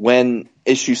when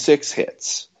issue 6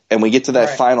 hits and we get to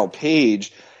that final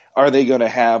page? Are they going to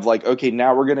have like, okay,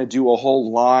 now we're going to do a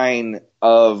whole line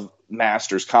of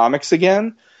Masters comics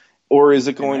again? Or is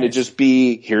it going to just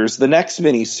be, here's the next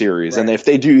miniseries? And if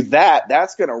they do that,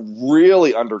 that's going to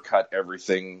really undercut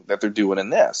everything that they're doing in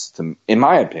this, in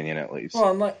my opinion, at least.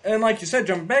 Well, and like you said,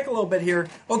 jumping back a little bit here.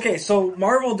 Okay, so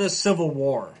Marvel does Civil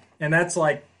War, and that's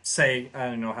like, say, I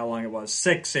don't know how long it was,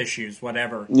 6 issues,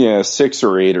 whatever. Yeah, 6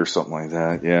 or 8 or something like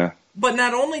that, yeah. But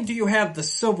not only do you have the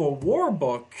Civil War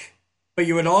book, but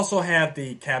you would also have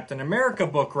the Captain America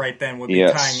book right then would be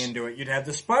tying into it. You'd have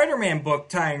the Spider-Man book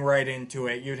tying right into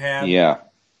it. You'd have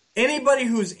anybody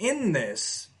who's in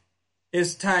this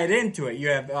is tied into it. You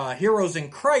have Heroes in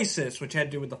Crisis, which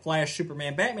had to do with the Flash,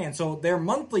 Superman, Batman. So their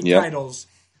monthly titles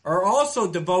are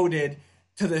also devoted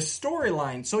to this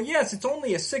storyline. So yes, it's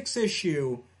only a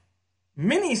 6-issue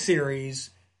miniseries,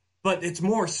 but it's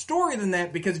more story than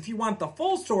that, because if you want the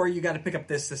full story, you got to pick up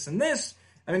this, this, and this.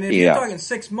 I mean, if you're talking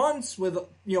 6 months with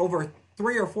over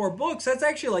 3 or 4 books, that's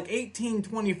actually like 18,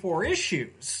 24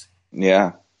 issues.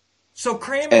 Yeah. So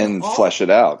flesh it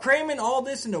out. Cramming all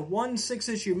this into one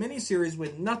 6-issue miniseries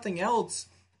with nothing else,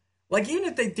 like even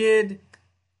if they did,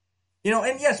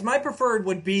 and yes, my preferred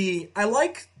would be, I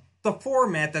like the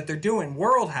format that they're doing,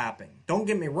 world hopping. Don't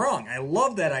get me wrong, I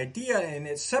love that idea, and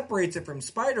it separates it from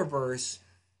Spider-Verse,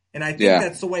 and I think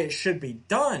that's the way it should be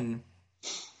done.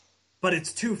 But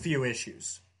it's too few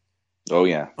issues. Oh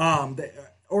yeah.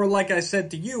 Or like I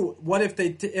said to you, what if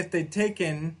they'd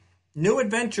taken New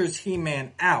Adventures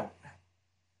He-Man out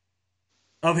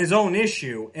of his own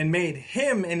issue and made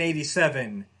him in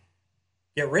 87?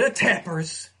 Get rid of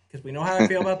Tappers, because we know how I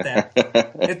feel about that.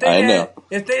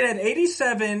 If they had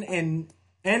 87 and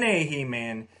NA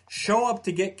He-Man show up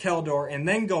to get Keldor and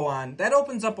then go on, that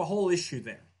opens up a whole issue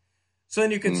there. So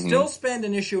then you could still spend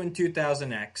an issue in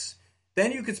 2000X.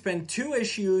 Then you could spend 2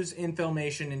 issues in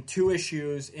Filmation and 2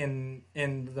 issues in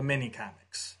the mini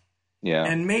comics. Yeah.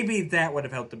 And maybe that would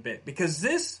have helped a bit, because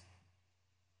this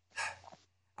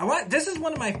is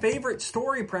one of my favorite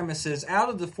story premises out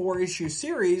of the 4-issue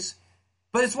series,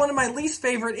 but it's one of my least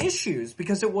favorite issues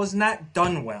because it was not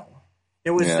done well.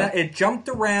 It jumped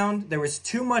around. There was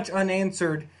too much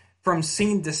unanswered from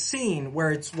scene to scene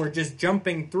where we're just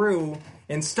jumping through,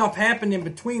 and stuff happened in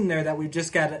between there that we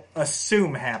just got to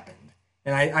assume happened.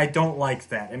 And I don't like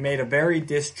that. It made a very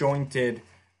disjointed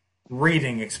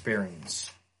reading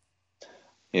experience.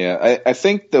 Yeah, I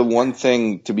think the one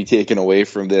thing to be taken away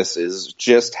from this is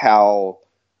just how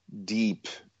deep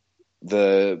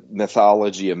the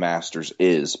mythology of Masters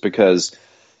is, because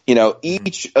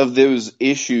each of those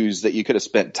issues that you could have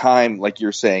spent time, like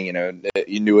you're saying,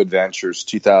 New Adventures,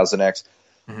 2000X,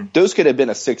 those could have been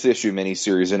a 6-issue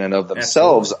miniseries in and of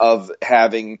themselves. Absolutely. Of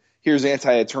having, here's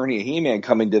Anti-Eternia He-Man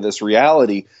coming to this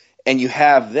reality, and you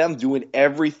have them doing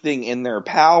everything in their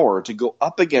power to go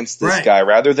up against this guy,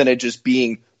 rather than it just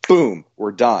being, boom,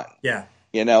 we're done. Yeah.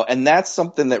 And that's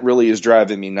something that really is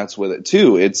driving me nuts with it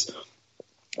too. It's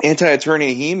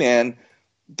Anti-Eternia He-Man.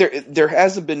 There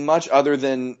hasn't been much other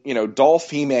than, Dolph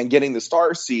He-Man getting the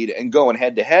Starseed and going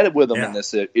head to head with him in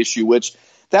this issue, which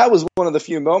that was one of the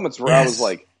few moments where I was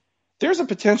like, there's a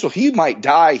potential he might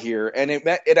die here, and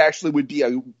it actually would be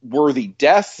a worthy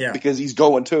death because he's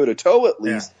going toe to toe at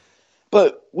least. Yeah.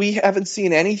 But we haven't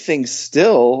seen anything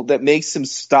still that makes him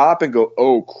stop and go,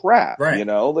 oh crap,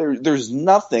 there's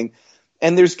nothing.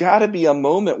 And there's got to be a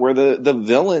moment where the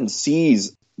villain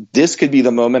sees this could be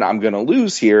the moment I'm going to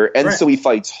lose here, and so he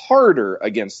fights harder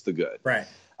against the good. Right.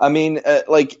 I mean,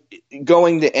 like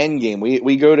going to Endgame,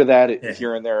 we go to that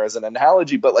here and there as an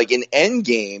analogy, but like in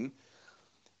Endgame,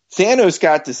 Thanos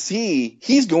got to see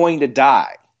he's going to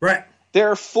die. Right.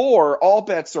 Therefore, all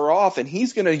bets are off, and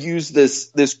he's going to use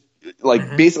this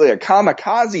basically a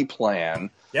kamikaze plan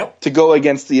to go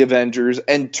against the Avengers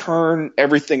and turn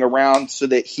everything around so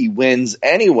that he wins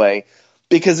anyway.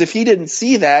 Because if he didn't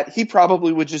see that, he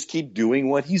probably would just keep doing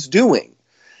what he's doing.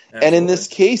 Absolutely. And in this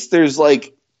case, there's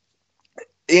like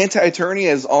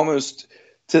Anti-Eternia is almost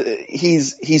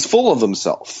he's full of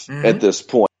himself at this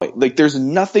point. Like there's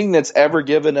nothing that's ever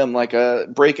given him like a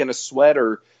break in a sweat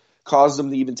or caused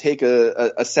him to even take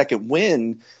a second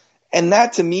win. And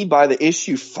that to me by the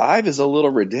issue 5 is a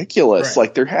little ridiculous.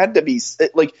 Like there had to be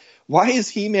like, why is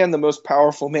He-Man the most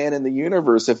powerful man in the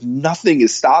universe if nothing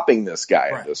is stopping this guy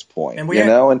at this point? And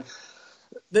and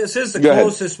this is the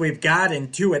closest we've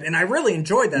gotten to it, and I really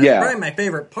enjoyed that. Yeah. It's probably my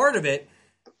favorite part of it.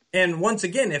 And once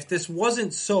again, if this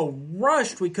wasn't so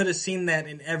rushed, we could have seen that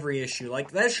in every issue.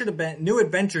 Like that should have been New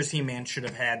Adventures. He-Man should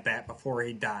have had that before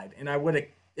he died, and I would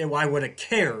have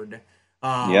cared.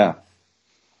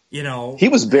 He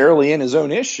was barely in his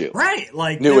own issue. Right.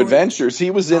 Like New Adventures.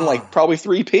 He was in like probably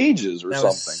 3 pages or something.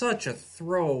 Was such a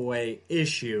throwaway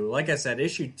issue. Like I said,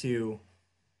 issue 2.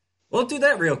 We'll do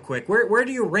that real quick. Where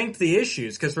do you rank the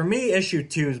issues? Because for me, issue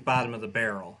 2 is bottom of the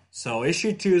barrel. So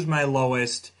issue 2 is my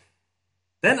lowest.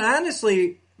 Then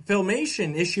honestly,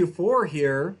 Filmation, issue 4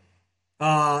 here.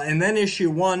 And then issue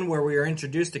 1 where we were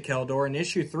introduced to Keldor. And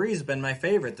issue 3 has been my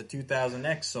favorite, the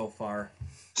 2000X so far.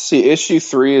 See, issue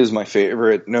 3 is my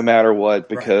favorite no matter what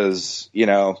because,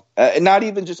 not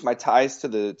even just my ties to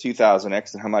the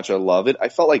 2000X and how much I love it. I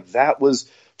felt like that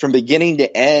was, from beginning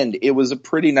to end, it was a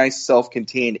pretty nice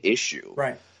self-contained issue.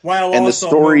 Right. While and also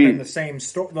moving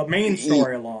the main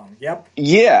story along. Yep.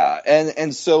 Yeah.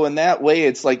 And so in that way,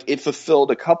 it's like it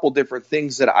fulfilled a couple different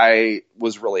things that I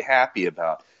was really happy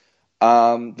about.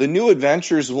 The New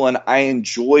Adventures one, I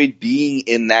enjoyed being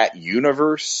in that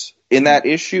universe. In that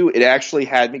issue, it actually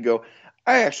had me go,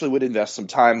 I actually would invest some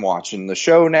time watching the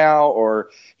show now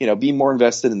or, be more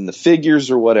invested in the figures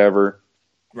or whatever.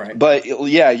 Right. But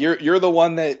yeah, you're the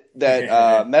one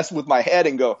that messed with my head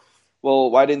and go,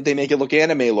 well, why didn't they make it look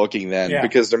anime looking then? Yeah.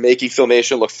 Because they're making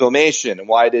Filmation look Filmation. And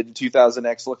why did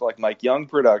 2000X look like Mike Young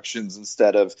Productions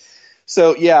instead of...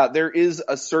 So yeah, there is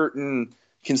a certain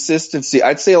consistency.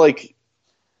 I'd say like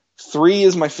 3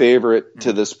 is my favorite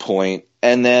to this point.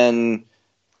 And then...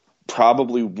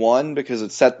 probably 1 because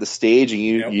it set the stage and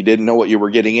you didn't know what you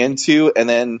were getting into, and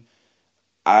then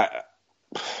I'd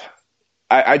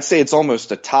say it's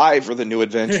almost a tie for the New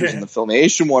Adventures and the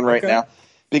Filmation one right now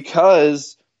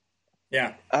because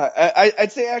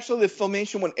I'd say actually the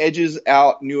Filmation one edges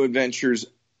out New Adventures.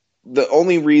 The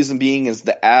only reason being is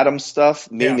the Adam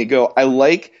stuff made me go, I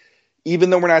like, even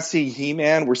though we're not seeing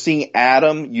He-Man, we're seeing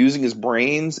Adam using his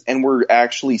brains, and we're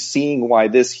actually seeing why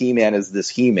this He-Man is this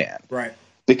He-Man. Right.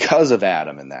 Because of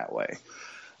Adam in that way.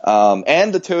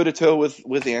 And the toe-to-toe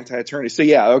with Anti-Eternia. So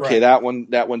yeah, okay, that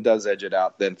one does edge it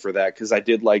out then for that, because I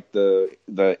did like the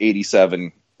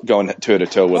 87 going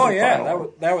toe-to-toe with the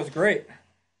final. That was great.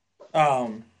 Yeah,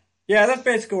 that's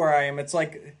basically where I am. It's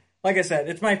like I said,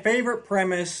 it's my favorite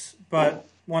premise, but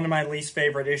one of my least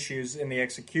favorite issues in the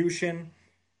execution.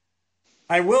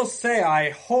 I will say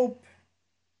I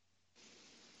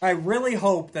really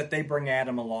hope that they bring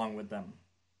Adam along with them.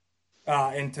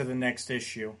 Into the next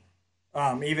issue,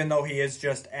 even though he is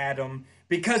just Adam,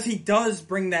 because he does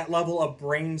bring that level of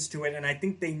brains to it, and I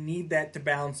think they need that to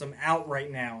balance him out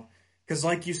right now. Because,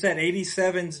 like you said,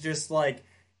 87's just like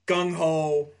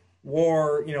gung-ho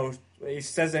war, he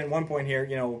says at one point here,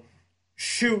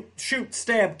 shoot,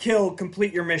 stab, kill,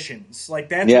 complete your missions. Like,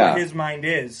 that's where his mind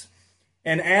is.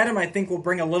 And Adam, I think, will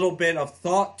bring a little bit of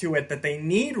thought to it that they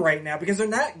need right now, because they're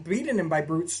not beating him by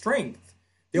brute strength.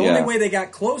 The only way they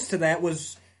got close to that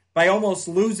was by almost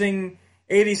losing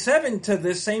 87 to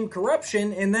this same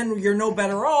corruption, and then you're no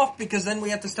better off, because then we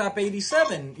have to stop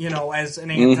 87, as an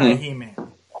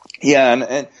anti-He-Man. Yeah,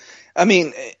 and I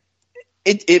mean,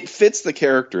 it fits the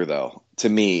character, though, to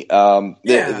me.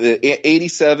 The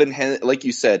 87, like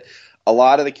you said, a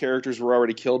lot of the characters were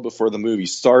already killed before the movie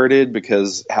started,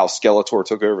 because how Skeletor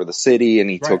took over the city and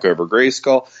he took over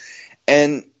Grayskull.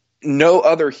 And no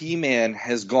other He-Man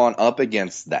has gone up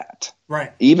against that.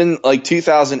 Right. Even like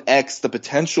 2000X, the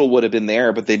potential would have been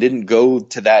there, but they didn't go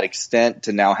to that extent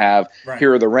to now have,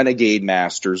 here are the Renegade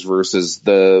Masters versus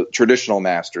the traditional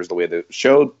Masters, the way the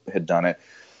show had done it.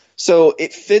 So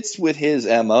it fits with his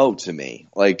MO to me.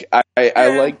 Like,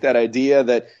 I like that idea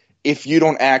that if you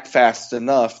don't act fast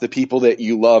enough, the people that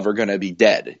you love are going to be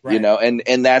dead,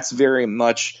 and that's very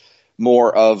much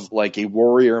more of like a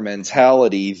warrior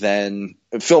mentality than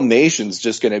Filmation's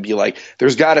just going to be like,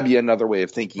 there's got to be another way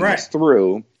of thinking this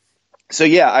through. So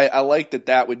yeah, I like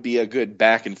that would be a good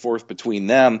back and forth between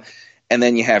them. And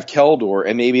then you have Keldor,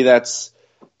 and maybe that's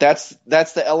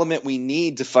the element we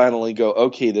need to finally go,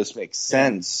 okay, this makes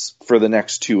sense for the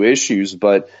next two issues.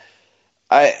 But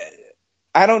I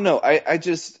don't know. I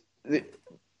just,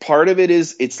 part of it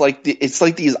is it's like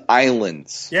these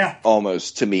islands,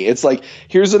 almost to me. It's like,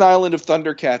 here's an island of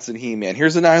Thundercats and He-Man.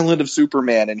 Here's an island of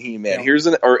Superman and He-Man. Here's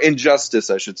or Injustice,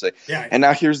 I should say. And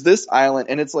now here's this island,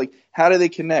 and it's like, how do they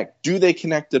connect? Do they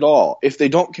connect at all? If they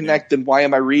don't connect, then why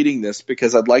am I reading this?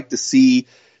 Because I'd like to see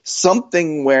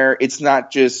something where it's not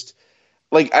just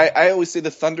like, I always say the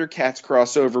Thundercats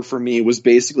crossover for me was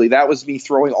basically, that was me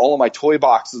throwing all of my toy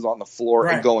boxes on the floor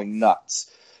and going nuts.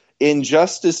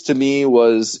 Injustice to me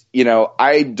was,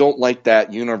 I don't like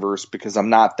that universe because I'm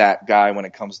not that guy when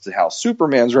it comes to how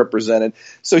Superman's represented.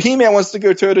 So He-Man wants to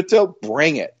go toe-to-toe,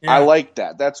 bring it. I like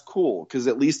that. That's cool, because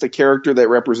at least a character that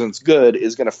represents good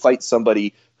is going to fight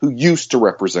somebody who used to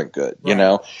represent good, you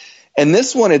know? And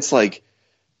this one, it's like,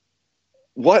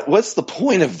 what's the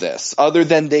point of this other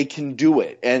than they can do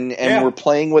it? And we're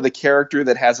playing with a character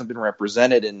that hasn't been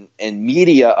represented in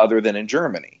media other than in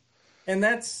Germany. And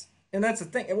that's the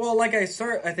thing. Well, like I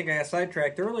think I got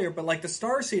sidetracked earlier, but like the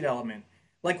Starseed element,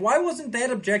 like, why wasn't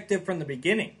that objective from the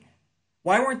beginning?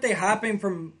 Why weren't they hopping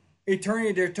from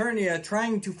Eternia to Eternia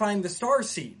trying to find the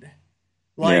Starseed?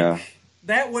 Like,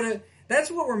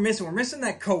 that's what we're missing. We're missing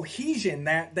that cohesion,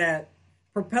 that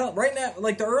propel. Right now,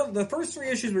 like the first three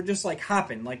issues were just like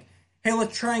hopping, like, hey,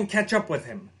 let's try and catch up with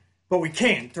him, but we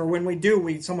can't, or when we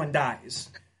do, someone dies,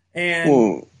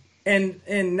 and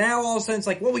now all of a sudden it's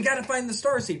like, well, we got to find the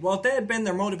Starseed. Well, if that had been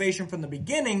their motivation from the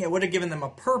beginning, it would have given them a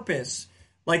purpose.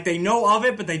 Like, they know of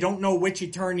it, but they don't know which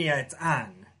Eternia it's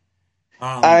on.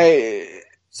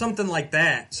 Something like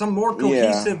that. Some more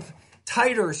cohesive,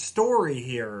 tighter story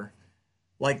here.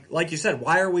 Like you said,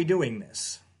 why are we doing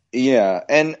this? Yeah,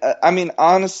 and I mean,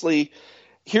 honestly,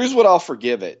 here's what I'll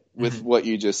forgive it with what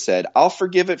you just said. I'll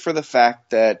forgive it for the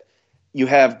fact that you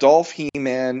have Dolph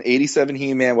He-Man, 87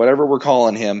 He-Man, whatever we're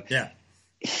calling him. Yeah.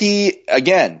 He's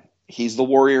the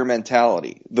warrior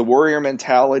mentality. The warrior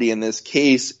mentality in this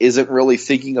case isn't really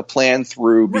thinking a plan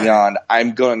through beyond,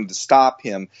 I'm going to stop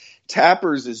him.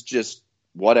 Tappers is just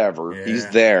whatever. Yeah. He's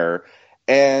there.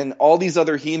 And all these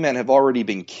other He-Men have already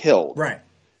been killed. Right.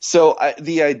 So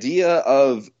the idea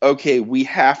of, okay, we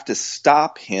have to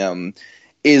stop him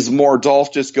is more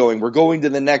Dolph just going, we're going to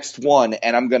the next one,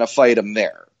 and I'm going to fight him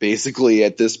there. Basically,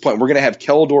 at this point, we're going to have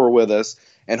Keldor with us,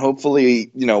 and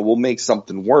hopefully, we'll make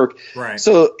something work. Right.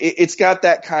 So it's got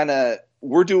that kind of,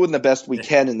 we're doing the best we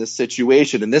can in this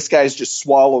situation, and this guy's just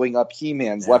swallowing up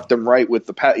He-Mans left and right with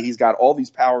he's got all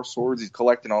these power swords, he's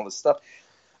collecting all this stuff.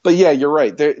 But yeah, you're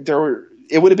right.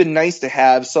 It would have been nice to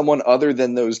have someone other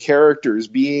than those characters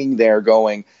being there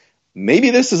going,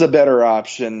 maybe this is a better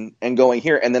option, and going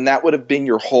here. And then that would have been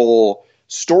your whole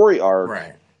story arc.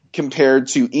 Right. Compared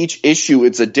to each issue,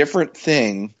 it's a different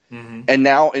thing. Mm-hmm. And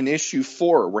now in issue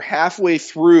 4, we're halfway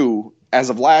through as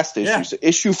of last issue. Yeah. So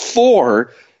issue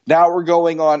 4, now we're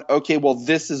going on, okay, well,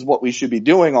 this is what we should be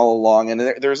doing all along. And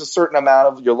there's a certain amount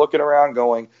of, you're looking around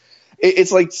going,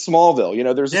 it's like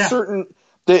Smallville. There's a certain...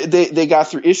 They got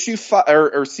through issue 5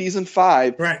 or season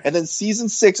 5, and then season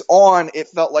 6 on, it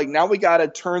felt like now we got to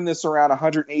turn this around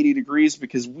 180 degrees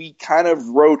because we kind of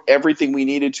wrote everything we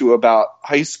needed to about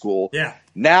high school. Yeah.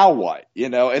 Now what?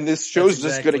 And this show's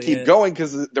just going to keep going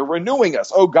because they're renewing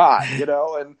us. Oh God,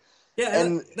 and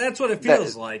Yeah, that's what it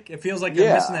feels like. It feels like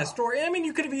they're missing that story. I mean,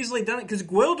 you could have easily done it because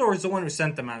Gwildor is the one who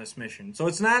sent them on this mission. So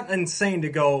it's not insane to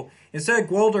go, instead of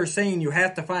Gwildor saying you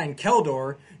have to find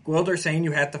Keldor, Gwildor saying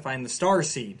you have to find the Star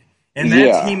Seed. And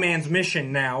that's He-Man's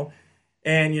mission now.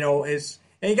 And, and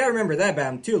you got to remember that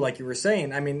about him, too, like you were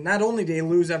saying. I mean, not only did he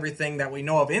lose everything that we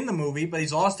know of in the movie, but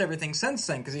he's lost everything since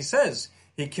then because he says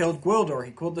he killed Gwildor,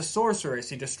 he killed the Sorceress,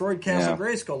 he destroyed Castle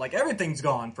Grayskull. Like, everything's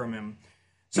gone from him.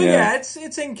 So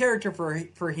it's in character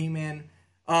for He-Man.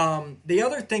 The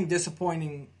other thing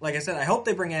disappointing, like I said, I hope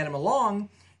they bring Adam along,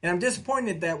 and I'm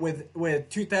disappointed that with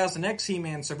 2000X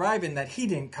He-Man surviving, that he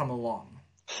didn't come along.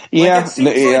 It seems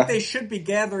like they should be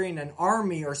gathering an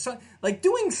army or something, like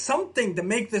doing something to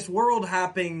make this world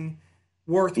hopping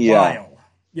worthwhile.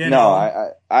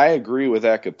 No, I agree with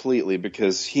that completely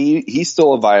because he's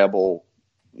still a viable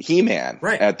He-Man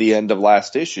at the end of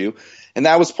last issue. And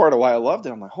that was part of why I loved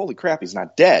it. I'm like, holy crap, he's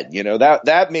not dead.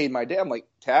 That made my day. I'm like,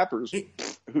 Tappers,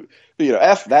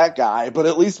 F that guy. But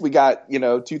at least we got,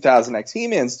 2000X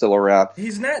He-Man still around.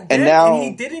 He's not dead, and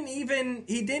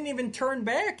he didn't even turn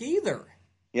back either.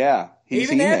 Yeah,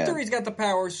 even after he's got the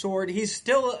Power Sword, he's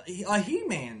still a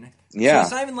He-Man. Yeah, so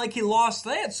it's not even like he lost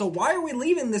that. So why are we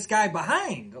leaving this guy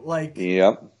behind? Like,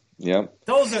 yep.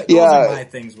 Those are my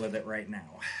things with it right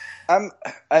now.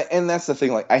 And that's the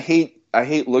thing. Like, I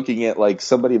hate looking at like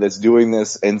somebody that's doing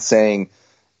this and saying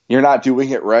you're not doing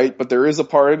it right. But there is a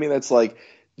part of me that's like,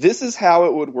 this is how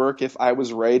it would work if I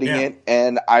was writing it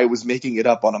and I was making it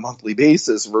up on a monthly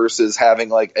basis versus having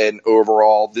like an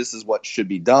overall, this is what should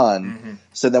be done. Mm-hmm.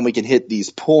 So then we can hit these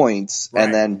points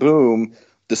and then boom,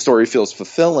 the story feels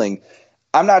fulfilling.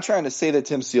 I'm not trying to say that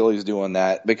Tim Seeley's doing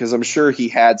that because I'm sure he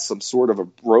had some sort of a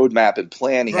roadmap and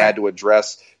plan he had to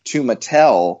address to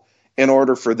Mattel in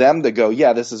order for them to go,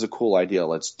 yeah, this is a cool idea.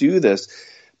 Let's do this.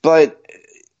 But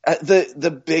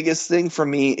the biggest thing for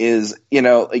me is,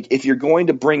 like if you're going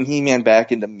to bring He-Man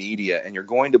back into media and you're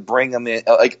going to bring him in,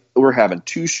 like we're having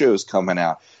 2 shows coming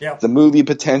out. Yeah. The movie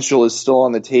potential is still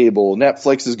on the table.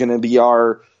 Netflix is going to be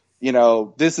our,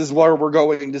 this is where we're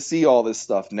going to see all this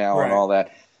stuff now and all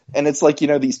that. And it's like,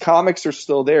 these comics are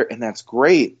still there and that's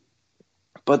great.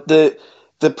 But the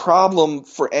problem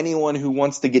for anyone who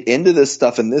wants to get into this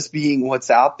stuff and this being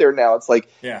what's out there now, it's like,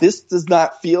 this does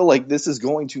not feel like this is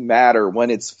going to matter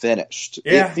when it's finished.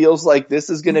 Yeah. It feels like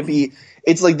this is going to be,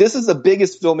 it's like, this is the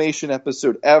biggest Filmation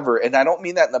episode ever. And I don't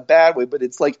mean that in a bad way, but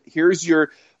it's like, here's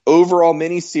your overall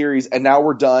miniseries and now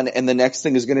we're done. And the next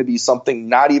thing is going to be something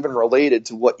not even related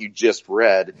to what you just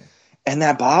read. And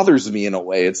that bothers me in a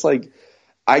way. It's like,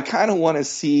 I kind of want to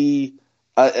see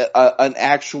an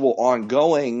actual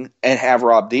ongoing and have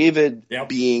Rob David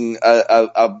being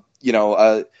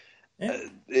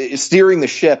steering the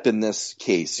ship in this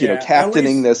case,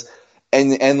 captaining this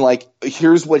and like,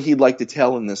 here's what he'd like to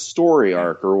tell in this story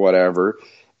arc or whatever,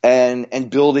 and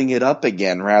building it up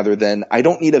again rather than, I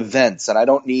don't need events and I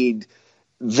don't need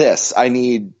this. I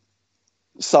need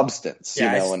substance, in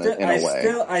a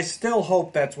way. I still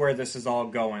hope that's where this is all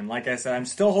going. Like I said, I'm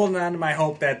still holding on to my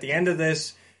hope that at the end of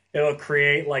this, it'll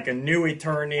create like a new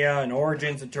Eternia, an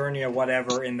Origins Eternia,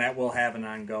 whatever, and that will have an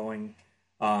ongoing.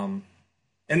 And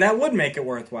that would make it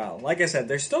worthwhile. Like I said,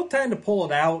 there's still time to pull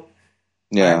it out.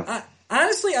 Yeah.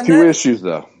 Honestly, I'm 2 issues,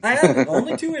 though. I have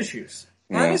only 2 issues.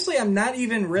 Yeah. Honestly, I'm not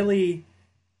even really...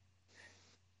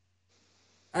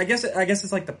 I guess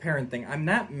it's like the parent thing. I'm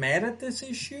not mad at this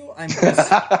issue. I'm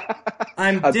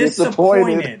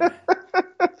disappointed.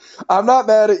 I'm not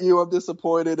mad at you. I'm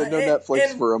disappointed and no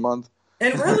Netflix for a month.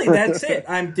 And really, that's it.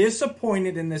 I'm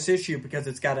disappointed in this issue because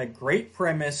it's got a great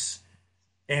premise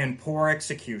and poor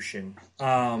execution.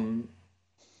 And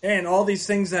all these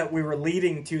things that we were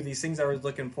leading to, these things I was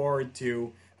looking forward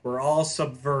to, were all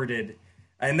subverted.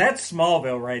 And that's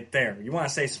Smallville right there. You want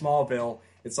to say Smallville,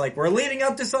 it's like we're leading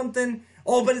up to something,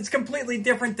 but it's completely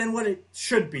different than what it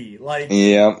should be.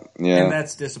 Yeah. And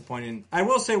that's disappointing. I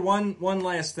will say one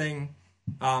last thing,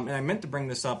 and I meant to bring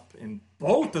this up in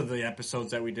both of the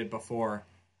episodes that we did before.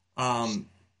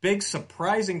 Big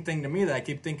surprising thing to me that I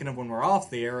keep thinking of when we're off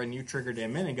the air, and you triggered it a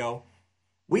minute ago.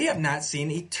 We have not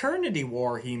seen Eternity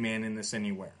War He-Man in this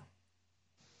anywhere.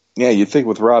 Yeah, you'd think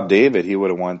with Rob David he would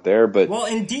have went there, but well,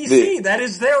 in DC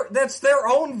that's their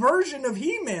own version of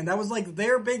He-Man. That was like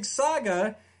their big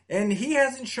saga, and he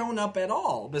hasn't shown up at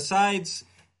all. Besides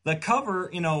the cover,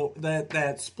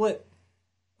 that split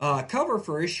cover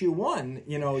for issue 1,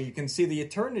 you can see the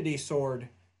Eternity sword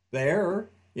there,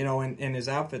 in his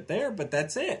outfit there, but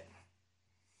that's it.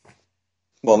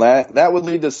 Well, that would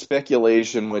lead to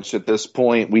speculation, which at this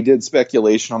point, we did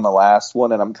speculation on the last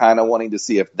one, and I'm kind of wanting to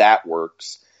see if that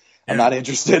works. Yeah. I'm not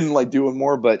interested in doing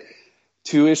more, but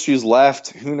 2 issues left.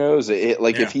 Who knows?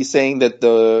 If he's saying that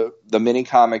the mini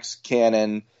comics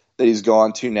canon that he's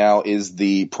gone to now is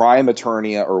the Prime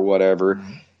Eternia or whatever,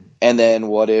 and then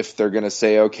what if they're going to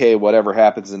say, okay, whatever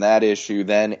happens in that issue,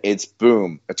 then it's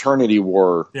boom, Eternity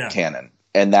War canon,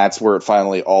 and that's where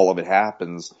finally all of it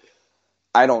happens.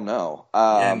 I don't know.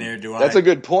 Neither do I. That's a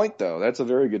good point, though. That's a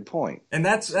very good point. And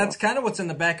that's kind of what's in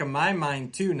the back of my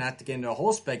mind, too, not to get into a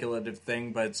whole speculative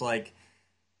thing, but it's like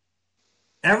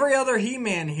every other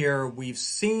He-Man here we've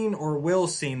seen or will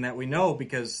seen that we know,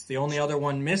 because the only other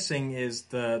one missing is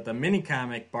the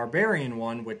mini-comic Barbarian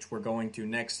one, which we're going to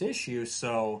next issue.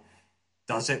 So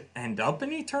does it end up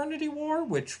in Eternity War,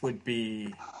 which would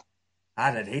be...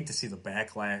 I'd hate to see the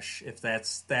backlash if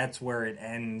that's where it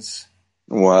ends.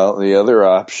 Well, the other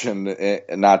option,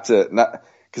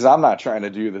 because I'm not trying to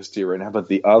do this to you right now, but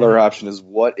the other option is,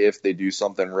 what if they do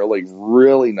something really,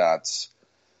 really nuts,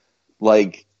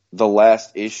 like the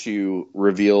last issue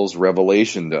reveals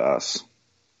Revelation to us?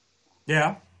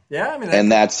 Yeah. I mean,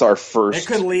 and that's our first. It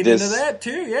could lead into that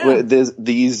too. Yeah.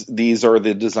 These are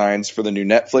the designs for the new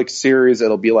Netflix series.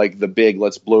 It'll be like the big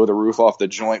let's blow the roof off the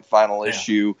joint final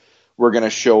issue. We're going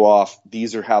to show off,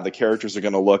 these are how the characters are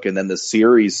going to look, and then the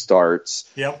series starts.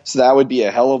 Yep. So that would be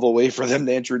a hell of a way for them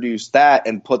to introduce that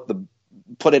and put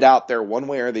it out there one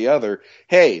way or the other.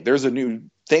 Hey, there's a new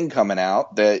thing coming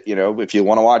out that, if you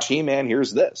want to watch He-Man,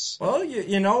 here's this. Well,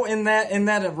 in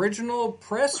that original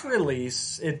press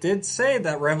release, it did say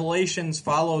that Revelations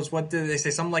follows, what did they say,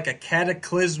 something like a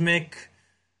cataclysmic,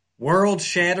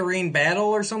 world-shattering battle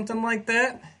or something like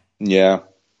that? Yeah.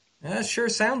 That sure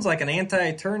sounds like an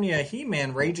anti-Eternia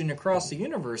He-Man raging across the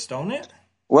universe, don't it?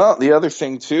 Well, the other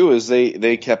thing, too, is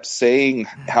they kept saying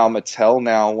how Mattel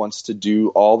now wants to do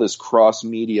all this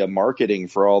cross-media marketing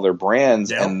for all their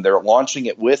brands, and they're launching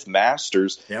it with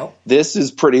Masters. Yep. This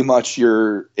is pretty much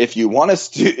if you want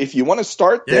to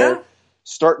start there,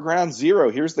 start ground zero.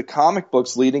 Here's the comic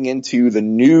books leading into the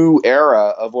new era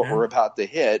of what we're about to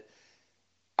hit.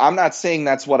 I'm not saying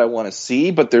that's what I want to see,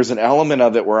 but there's an element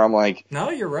of it where I'm like, no,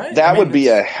 you're right. That would be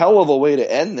a hell of a way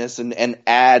to end this and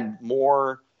add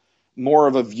more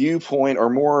of a viewpoint or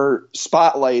more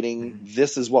spotlighting.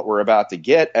 This is what we're about to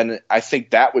get. And I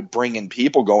think that would bring in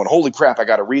people going, holy crap, I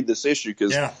got to read this issue,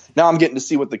 because now I'm getting to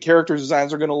see what the character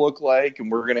designs are going to look like,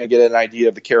 and we're going to get an idea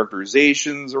of the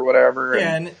characterizations or whatever.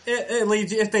 Yeah, and it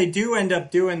leads, if they do end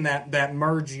up doing that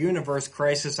merge universe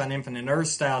Crisis on Infinite Earth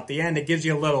style at the end, it gives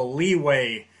you a little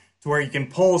leeway to where you can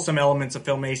pull some elements of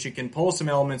Filmation, you can pull some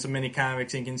elements of mini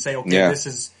comics, and you can say, okay, this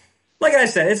is, like I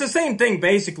said, it's the same thing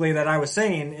basically that I was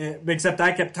saying, except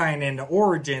I kept tying into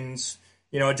Origins,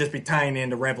 it'd just be tying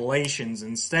into Revelations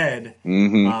instead.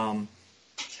 Mm-hmm.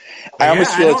 I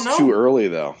almost feel it's too early,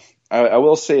 though. I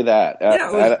will say that.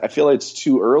 I feel like it's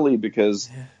too early because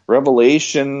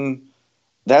Revelation...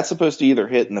 That's supposed to either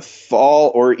hit in the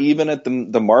fall or even at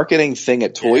the marketing thing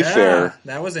at Toy Fair.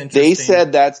 That was interesting. They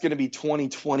said that's going to be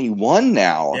 2021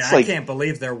 now. Yeah, I can't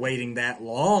believe they're waiting that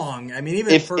long. I mean,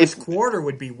 even first quarter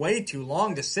would be way too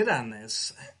long to sit on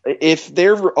this. If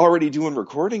they're already doing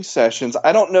recording sessions,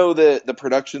 I don't know the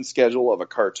production schedule of a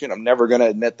cartoon. I'm never going to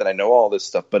admit that I know all this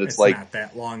stuff, but it's like not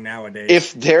that long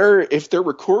nowadays. If they're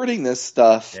recording this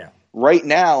stuff right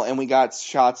now, and we got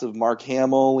shots of Mark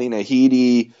Hamill, Lena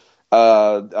Headey,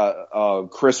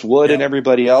 Chris Wood and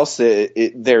everybody else,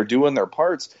 they're doing their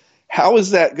parts. How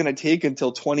is that going to take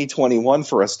until 2021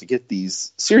 for us to get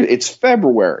these series? It's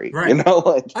February, right?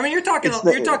 I mean, you're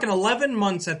talking 11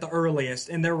 months at the earliest,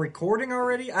 and they're recording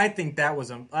already. I think that was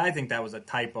a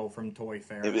typo from Toy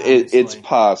Fair. It's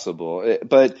possible,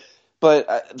 but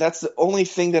that's the only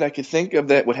thing that I could think of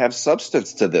that would have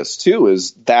substance to this too.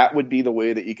 Is that would be the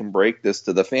way that you can break this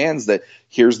to the fans, that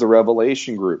here's the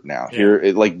Revelation group now here,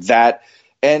 like that,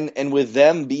 and with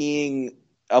them being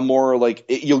a more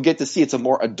you'll get to see it's a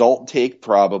more adult take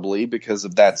probably, because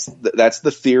of that's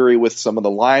the theory with some of the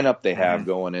lineup they have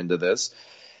going into this,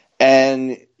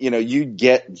 and you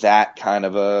get that kind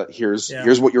of a here's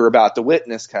what you're about to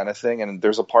witness kind of thing, and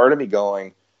there's a part of me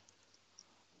going,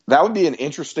 that would be an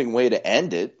interesting way to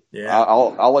end it. Yeah.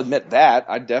 I'll admit that.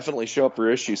 I'd definitely show up for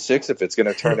issue 6 if it's going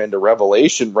to turn into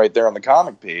Revelation right there on the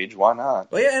comic page. Why not?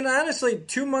 Well, yeah, and honestly,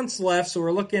 2 months left, so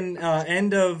we're looking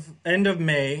end of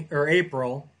May or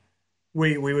April.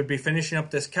 We would be finishing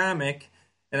up this comic,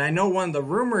 and I know one of the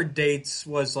rumored dates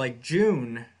was like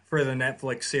June for the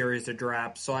Netflix series to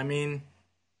drop. So I mean,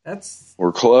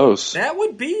 we're close. That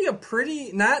would be a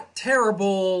pretty not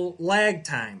terrible lag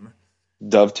time.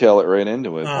 Dovetail it right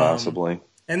into it, possibly.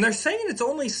 And they're saying it's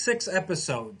only 6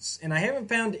 episodes, and I haven't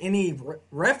found any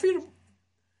reputable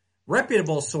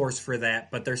reputable source for that,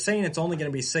 but they're saying it's only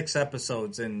going to be 6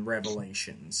 episodes in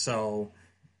Revelation. So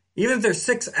even if they're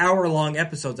 6-hour-long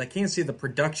episodes, I can't see the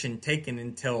production taken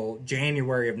until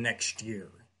January of next year.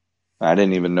 I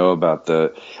didn't even know about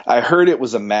I heard it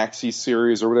was a maxi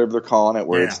series or whatever they're calling it,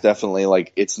 where it's definitely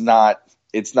like it's not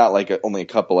like only a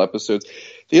couple episodes.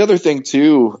 The other thing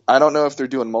too, I don't know if they're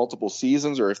doing multiple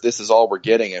seasons or if this is all we're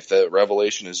getting, if the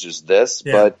Revelation is just this,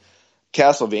 but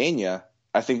Castlevania,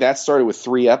 I think that started with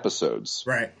 3 episodes.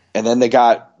 Right. And then they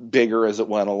got bigger as it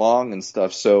went along and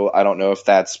stuff. So I don't know if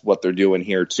that's what they're doing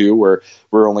here too, where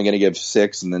we're only going to give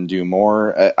 6 and then do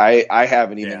more. I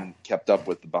haven't even kept up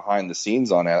with the behind the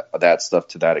scenes on that stuff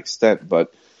to that extent,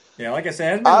 but yeah, like I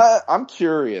said, I'm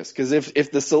curious because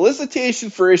if the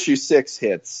solicitation for issue 6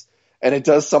 hits and it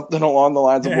does something along the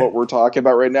lines of what we're talking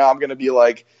about right now, I'm going to be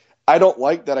like, I don't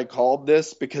like that I called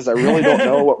this because I really don't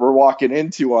know what we're walking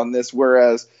into on this.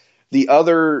 Whereas the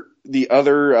other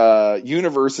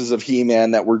universes of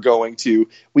He-Man that we're going to,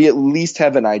 we at least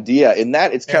have an idea. In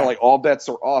that, it's kind of like all bets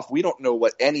are off. We don't know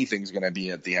what anything's going to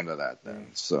be at the end of that. Then,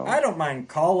 so I don't mind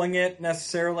calling it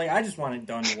necessarily. I just want it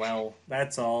done well.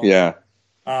 That's all. Yeah.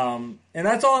 And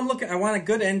that's all I'm looking. I want a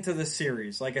good end to the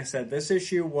series. Like I said, this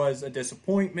issue was a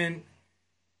disappointment.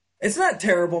 It's not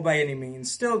terrible by any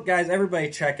means. Still, guys, everybody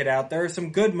check it out. There are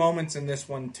some good moments in this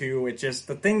one, too. It's just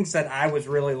the things that I was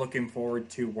really looking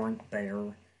forward to weren't there,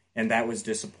 and that was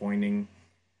disappointing.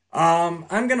 I'm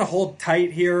going to hold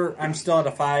tight here. I'm still at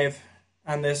a 5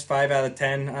 on this, 5 out of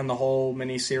 10 on the whole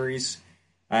miniseries.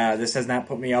 This has not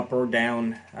put me up or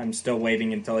down. I'm still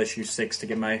waiting until issue 6 to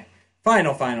get my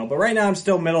final. But right now, I'm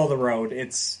still middle of the road.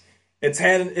 It's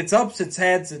ups, it's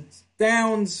heads, it's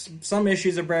downs. Some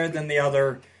issues are better than the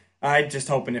other. I'm just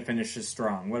hoping it finishes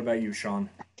strong. What about you, Sean?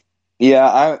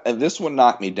 Yeah, this one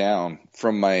knocked me down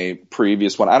from my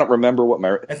previous one. I don't remember what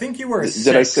my... I think you were 6.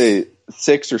 Did I say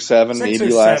 6 or 7 6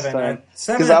 maybe or last 7. time?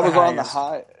 7 because I was on the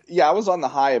high. Yeah, I was on the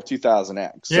high of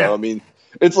 2000X. So, I mean,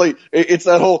 it's like, it's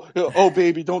that whole, oh,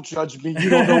 baby, don't judge me. You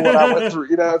don't know what I went through.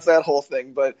 It's that whole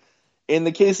thing. But in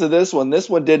the case of this one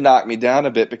did knock me down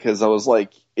a bit because I was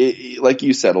like, like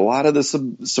you said, a lot of the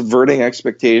subverting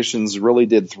expectations really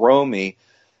did throw me.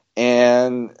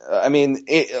 And I mean,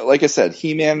 like I said,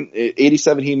 He-Man,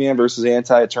 87 He-Man versus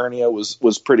Anti-Eternia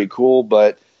was pretty cool.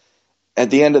 But at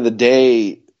the end of the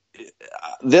day,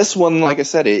 this one, like I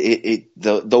said,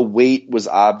 the weight was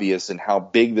obvious in how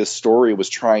big this story was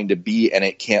trying to be, and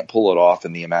it can't pull it off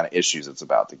in the amount of issues it's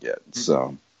about to get.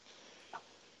 So,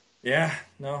 yeah,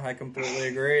 no, I completely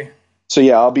agree. So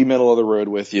yeah, I'll be middle of the road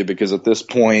with you because at this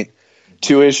point,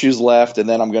 2 issues left, and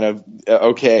then I'm going to,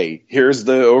 okay, here's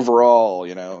the overall,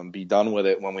 and be done with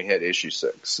it when we hit issue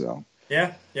 6. So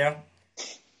Yeah.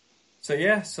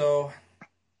 So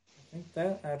I think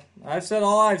that I've said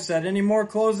all I've said. Any more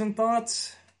closing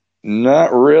thoughts?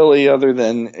 Not really, other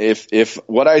than if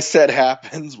what I said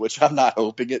happens, which I'm not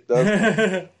hoping it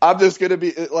does, I'm just going to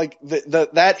be, like,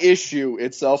 that issue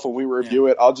itself, when we review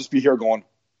it, I'll just be here going,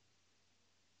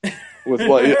 with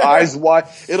eyes wide.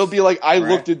 It'll be like I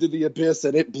looked into the abyss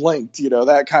and it blinked,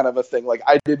 that kind of a thing. Like,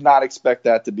 I did not expect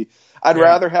that to be. I'd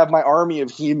rather have my army of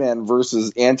He-Man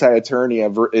versus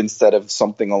Anti-Eternia instead of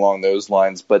something along those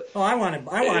lines. But I wanted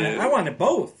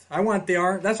both. I want the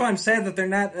art. That's why I'm sad that they're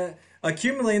not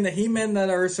accumulating the He-Men that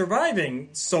are surviving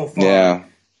so far. Yeah.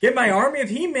 Get my army of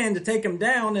He-Man to take them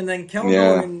down, and then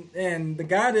Kelmo and the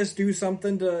Goddess do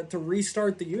something to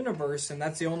restart the universe, and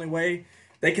that's the only way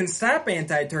they can stop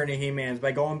Anti-Eternia He-Mans,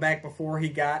 by going back before he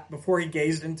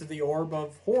gazed into the orb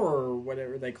of horror, or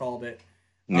whatever they called it.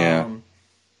 Yeah.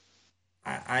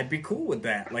 I'd be cool with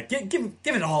that. Like, give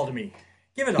it all to me.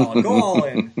 Give it all. Go all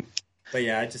in. But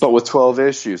yeah, But with 12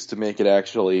 issues to make it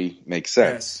actually make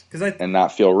sense. Yes, and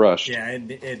not feel rushed. Yeah,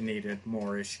 it needed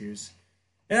more issues.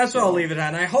 And that's what I'll leave it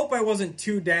on. I hope I wasn't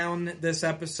too down this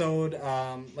episode.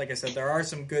 Like I said, there are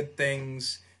some good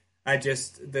things.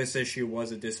 This issue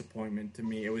was a disappointment to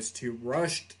me. It was too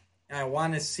rushed. I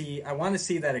want to see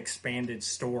that expanded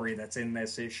story that's in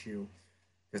this issue.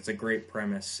 It's a great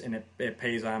premise, and it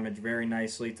pays homage very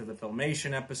nicely to the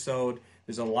Filmation episode.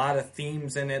 There's a lot of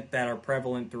themes in it that are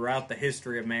prevalent throughout the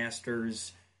history of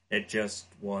Masters. It just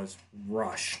was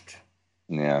rushed.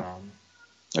 Yeah.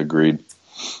 Agreed.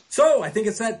 So, I think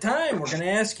it's that time. We're going to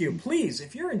ask you, please,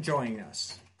 if you're enjoying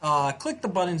us, click the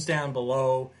buttons down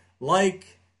below,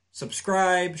 like,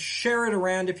 subscribe, share it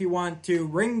around if you want to.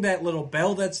 Ring that little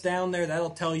bell that's down there.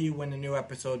 That'll tell you when a new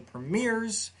episode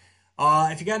premieres.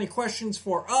 If you got any questions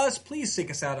for us, please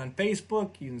seek us out on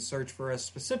Facebook. You can search for us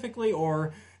specifically,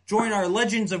 or join our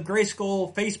Legends of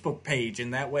Grayskull Facebook page.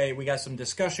 And that way we got some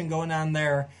discussion going on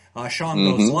there. Sean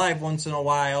goes live once in a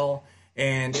while.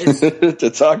 And it's to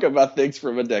talk about things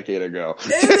from a decade ago.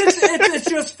 And it's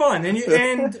just fun,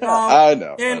 I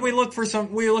know. And we look for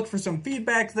some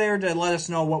feedback there to let us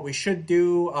know what we should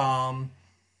do.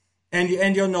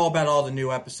 And you'll know about all the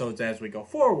new episodes as we go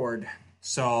forward.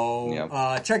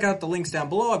 So check out the links down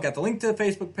below. I've got the link to the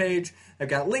Facebook page. I've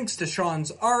got links to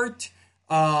Sean's art.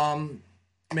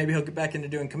 Maybe he'll get back into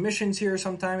doing commissions here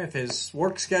sometime if his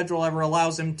work schedule ever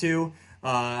allows him to.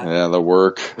 The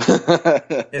work.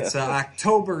 It's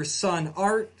October Sun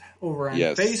Art over on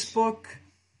Facebook.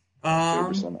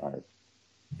 October Sun Art.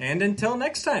 And until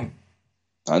next time.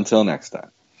 Until next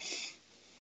time.